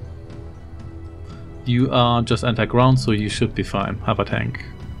now. You are just anti-ground, so you should be fine. Have a tank.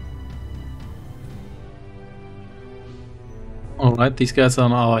 Alright, these guys are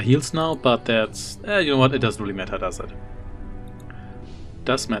on our heels now, but that's... you know what, it doesn't really matter, does it?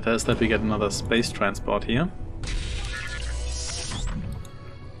 Does matter is that we get another space transport here.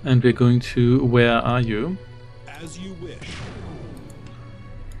 And we're going to... where are you? As you wish.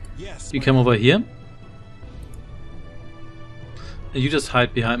 Yes. You come over here. And you just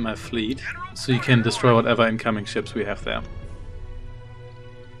hide behind my fleet, so you can destroy whatever incoming ships we have there.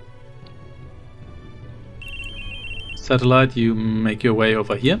 Satellite, you make your way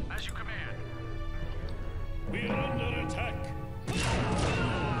over here. As you command. We are under attack.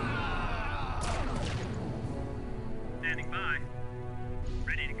 Standing by.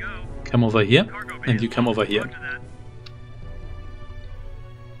 Ready to go. Come over here, Cargo bay and you is come locked. over here. Roger that.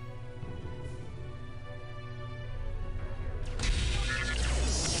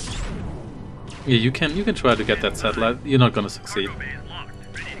 Yeah, you can try to get that satellite. You're not gonna succeed. Cargo bay is locked.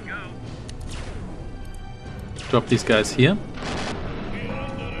 Ready to go. Drop these guys here. We are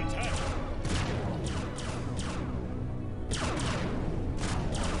under attack.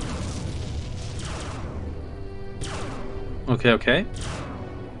 Okay, okay.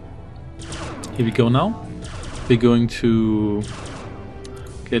 Here we go now. We're going to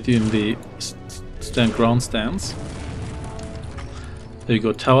get you in the ground stance. There you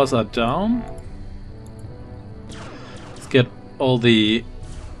go. Towers are down. Let's get all the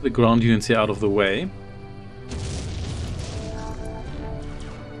ground units here out of the way.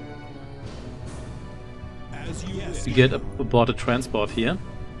 As you wish. You get aboard a transport here.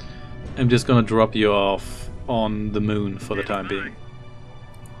 I'm just gonna drop you off on the moon for the time being.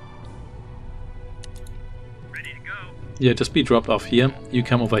 Ready to go. Yeah, just be dropped off here. You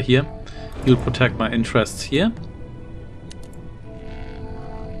come over here. You'll protect my interests here.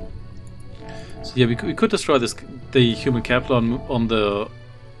 So yeah, we could destroy the human capital on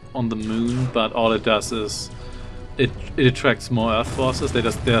the moon, but all it does is it attracts more Earth forces.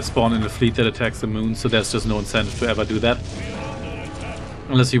 They spawn in a fleet that attacks the moon, so there's just no incentive to ever do that.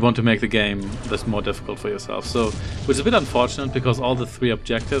 Unless you want to make the game this more difficult for yourself. So, which is a bit unfortunate because all the three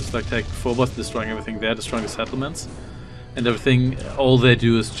objectives, like take forward, destroying everything there, destroying the settlements, and everything, all they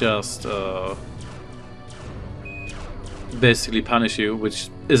do is just basically punish you, which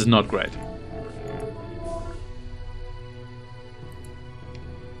is not great.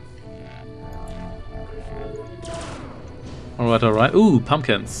 Alright, alright. Ooh,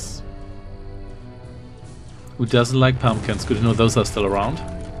 pumpkins. Who doesn't like pumpkins? Good to know those are still around.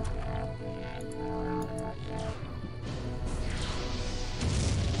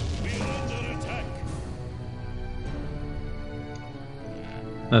 We are under attack.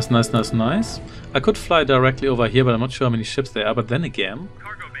 Nice, nice, nice, nice. I could fly directly over here, but I'm not sure how many ships there are. But then again,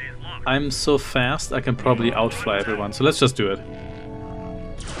 Cargo bay is locked. I'm so fast I can probably outfly everyone. So let's just do it.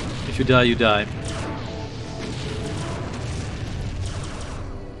 If you die, you die.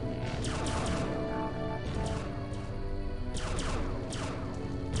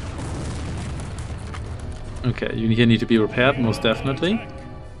 Okay, you here need to be repaired, most definitely.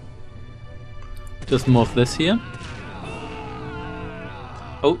 Just morph this here.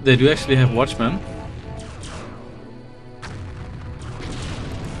 Oh, they do actually have watchmen.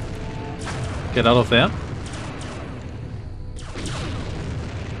 Get out of there.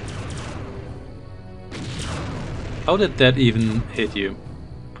 How did that even hit you?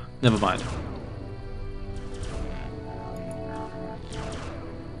 Never mind.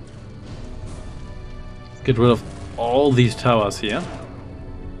 Get rid of all these towers here,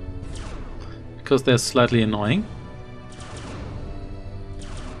 because they're slightly annoying.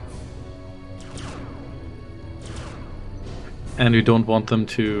 And we don't want them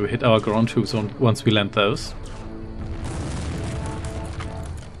to hit our ground troops once we land those.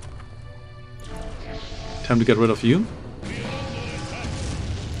 Time to get rid of you.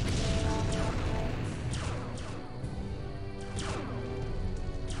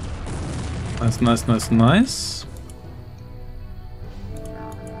 Nice, nice, nice, nice.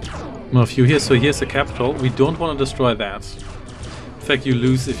 More of you here. So here's the capital. We don't want to destroy that. In fact, you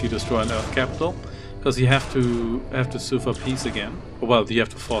lose if you destroy an Earth capital, because you have to sue for peace again. Well, you have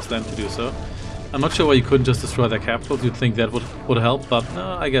to force them to do so. I'm not sure why you couldn't just destroy their capital. You'd think that would help, but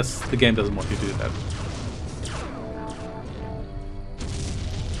no, I guess the game doesn't want you to do that.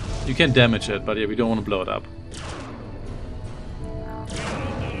 You can damage it, but yeah, we don't want to blow it up.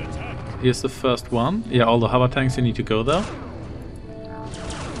 Here's the first one. Yeah, all the hover tanks, you need to go there.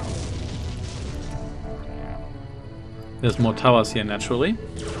 There's more towers here naturally.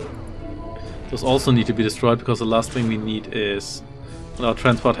 Those also need to be destroyed because the last thing we need is... Well, our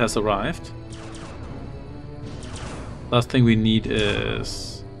transport has arrived. Last thing we need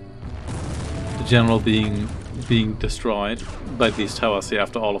is the general being destroyed by these towers here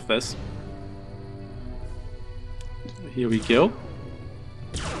after all of this. Here we go.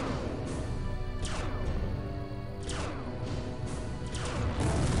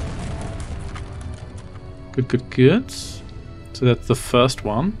 Good, good, good. So that's the first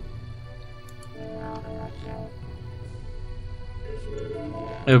one.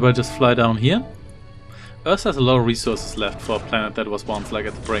 Everybody just fly down here. Earth has a lot of resources left for a planet that was once like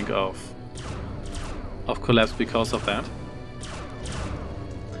at the brink of collapse because of that.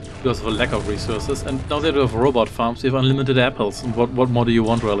 Because of a lack of resources. And now that we have robot farms, we have unlimited apples. And what more do you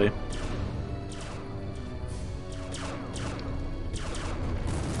want really?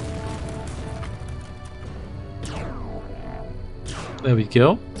 There we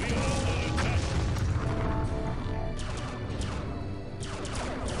go.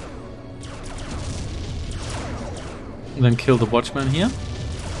 And then kill the watchman here.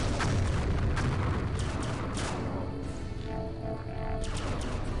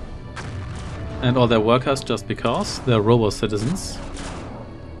 And all their workers just because they're robo-citizens.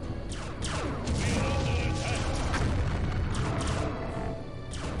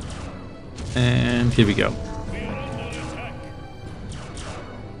 And here we go.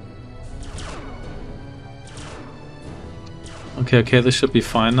 Okay, this should be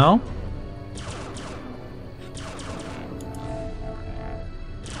fine now.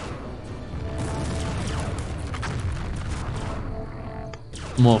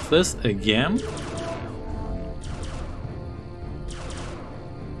 More of this again.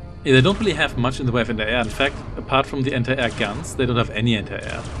 Yeah, they don't really have much in the way of anti-air. In fact, apart from the anti-air guns, they don't have any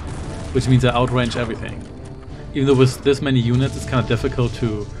anti-air. Which means they outrange everything. Even though with this many units, it's kind of difficult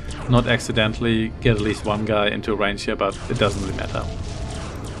to not accidentally get at least one guy into range here, but it doesn't really matter.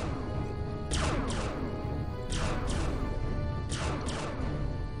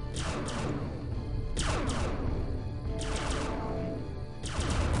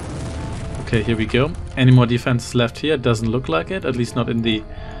 Okay, here we go. Any more defense left here? Doesn't look like it, at least not in the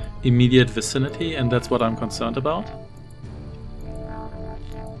immediate vicinity, and that's what I'm concerned about.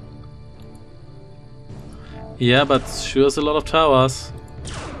 Yeah, but sure is a lot of towers.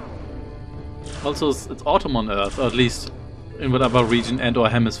 Also, it's autumn on Earth, or at least in whatever region and or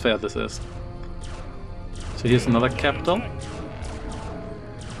hemisphere this is. So here's another capital.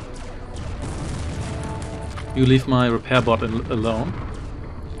 You leave my repair bot alone.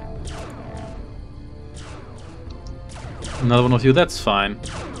 Another one of you, that's fine.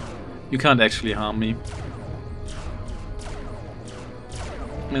 You can't actually harm me.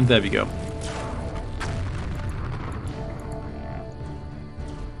 And there we go.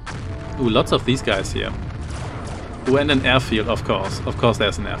 Ooh, lots of these guys here. Ooh, and an airfield, of course. Of course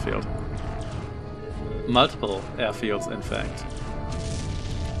there's an airfield. Multiple airfields, in fact.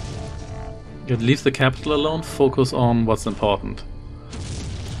 You leave the capital alone, focus on what's important.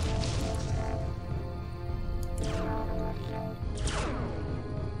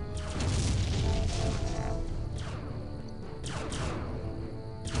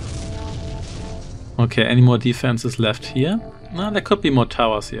 Okay, any more defenses left here? No, there could be more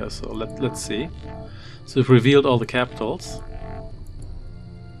towers here, so let's see. So we've revealed all the capitals.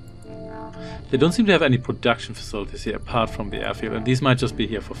 They don't seem to have any production facilities here apart from the airfield, and these might just be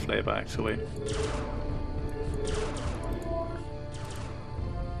here for flavor actually.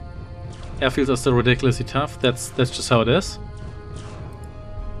 Airfields are still ridiculously tough, that's just how it is.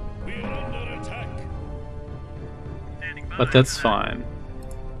 But that's fine.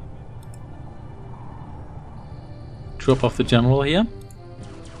 Drop off the general here.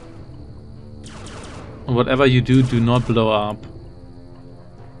 And whatever you do, do not blow up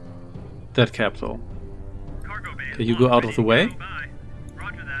that capital. Okay, you go out of the way.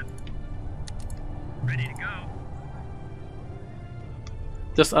 Roger that. Ready to go.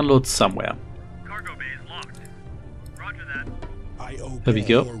 Just unload somewhere. Cargo bay is locked. Roger that. I obey There we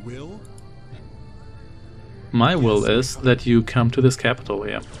go. your will. My will is that you come to this capital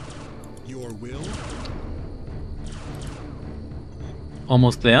here. Your will.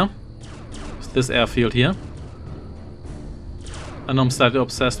 Almost there. It's this airfield here. I know I'm slightly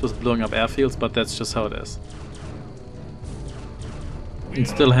obsessed with blowing up airfields, but that's just how it is. It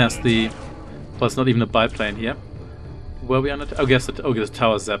still has the... Well, it's not even a biplane here. Were we on it? Oh, guess it. Oh, the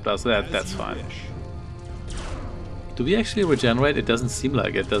tower zapped us. That's fine. Do we actually regenerate? It doesn't seem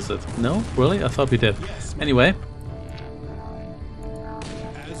like it, does it? No? Really? I thought we did. Anyway.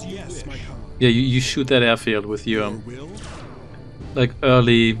 As you wish. Yeah, you shoot that airfield with your will? like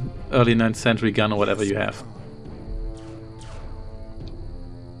early 9th century gun or whatever you have.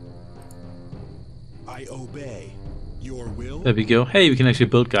 I obey. Your will? There we go. Hey, we can actually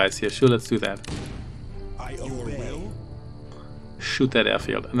build guys here. Sure, let's do that. I obey. Will? Shoot that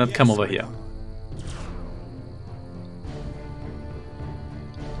airfield and then Yes, come over my here. Khan.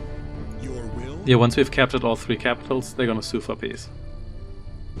 Your will? Yeah, once we've captured all 3 capitals, they're gonna sue for peace.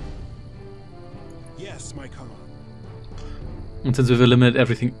 Yes, my Khan. And since we've eliminated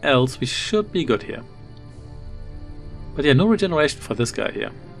everything else, we should be good here. But yeah, no regeneration for this guy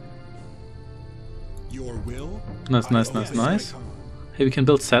here. Your will? Nice, nice, I nice, obey, my nice. Khan. Hey, we can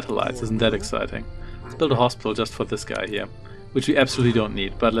build satellites, isn't that exciting? Let's build a hospital just for this guy here. Which we absolutely don't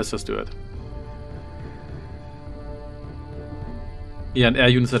need, but let's just do it. Yeah, and air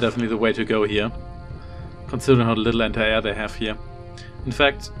units are definitely the way to go here. Considering how little anti-air they have here. In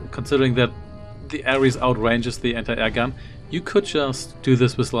fact, considering that the Ares outranges the anti-air gun, you could just do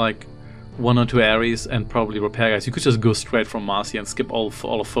this with like 1 or 2 Ares and probably repair guys. You could just go straight from Mars here and skip all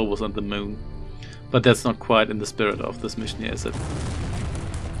of Phobos and the moon. But that's not quite in the spirit of this mission here, is it?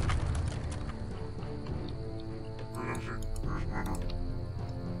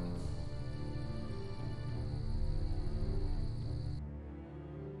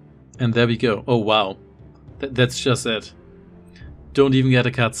 And there we go. Oh wow. That's just it. Don't even get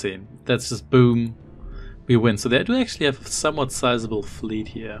a cutscene. That's just boom. We win. So they do actually have a somewhat sizable fleet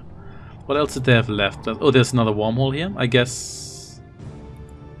here. What else did they have left? Oh, there's another wormhole here, I guess.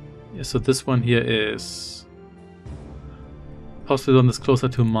 Yeah, so this one here is possibly one that's closer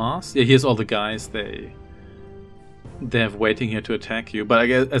to Mars. Yeah, here's all the guys they have waiting here to attack you. But I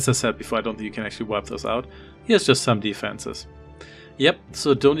guess, as I said before, I don't think you can actually wipe those out. Here's just some defenses. Yep,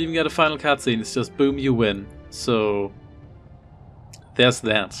 so don't even get a final cutscene, it's just boom, you win. So there's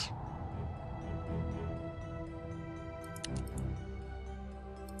that.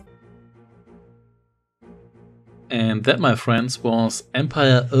 And that, my friends, was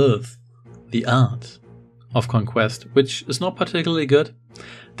Empire Earth, the Art of Conquest, which is not particularly good.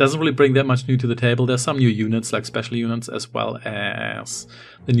 Doesn't really bring that much new to the table. There's some new units, like special units, as well as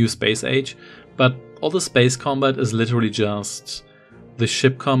the new space age. But all the space combat is literally just the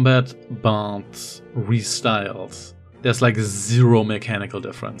ship combat, but restyled. There's like 0 mechanical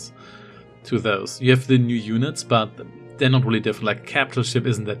difference to those. You have the new units, but they're not really different. Like a capital ship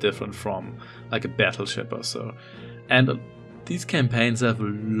isn't that different from like a battleship or so. And these campaigns have a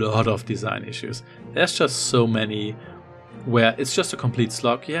lot of design issues. There's just so many where it's just a complete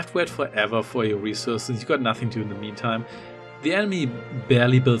slog. You have to wait forever for your resources. You've got nothing to do in the meantime. The enemy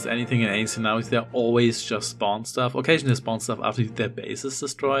barely builds anything in any scenarios. They always just spawn stuff. Occasionally they spawn stuff after their base is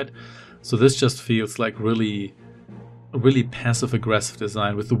destroyed. So this just feels like really passive-aggressive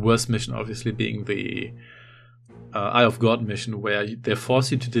design, with the worst mission obviously being the Eye of God mission, where they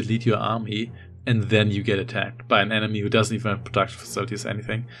force you to delete your army and then you get attacked by an enemy who doesn't even have production facilities or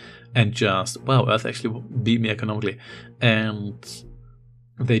anything, and just, wow, Earth actually beat me economically, and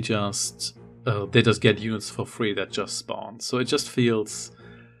they just get units for free that just spawn. So it just feels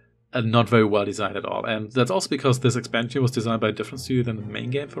not very well designed at all. And that's also because this expansion was designed by a different studio than the main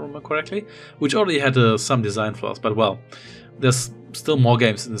game, if I remember correctly, which already had some design flaws. But well, there's still more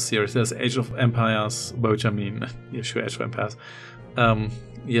games in the series. There's Age of Empires, which I mean, yeah, sure, Age of Empires.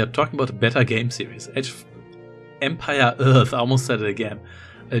 Yeah, talking about a better game series. Age of Empire Earth, I almost said it again.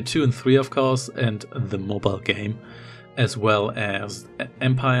 2 and 3, of course, and the mobile game, as well as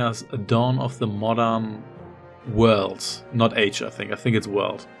Empire's Dawn of the Modern World. Not Age, I think it's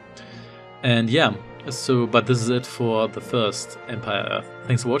World. And yeah, so, but this is it for the first Empire Earth.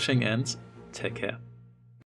 Thanks for watching and take care.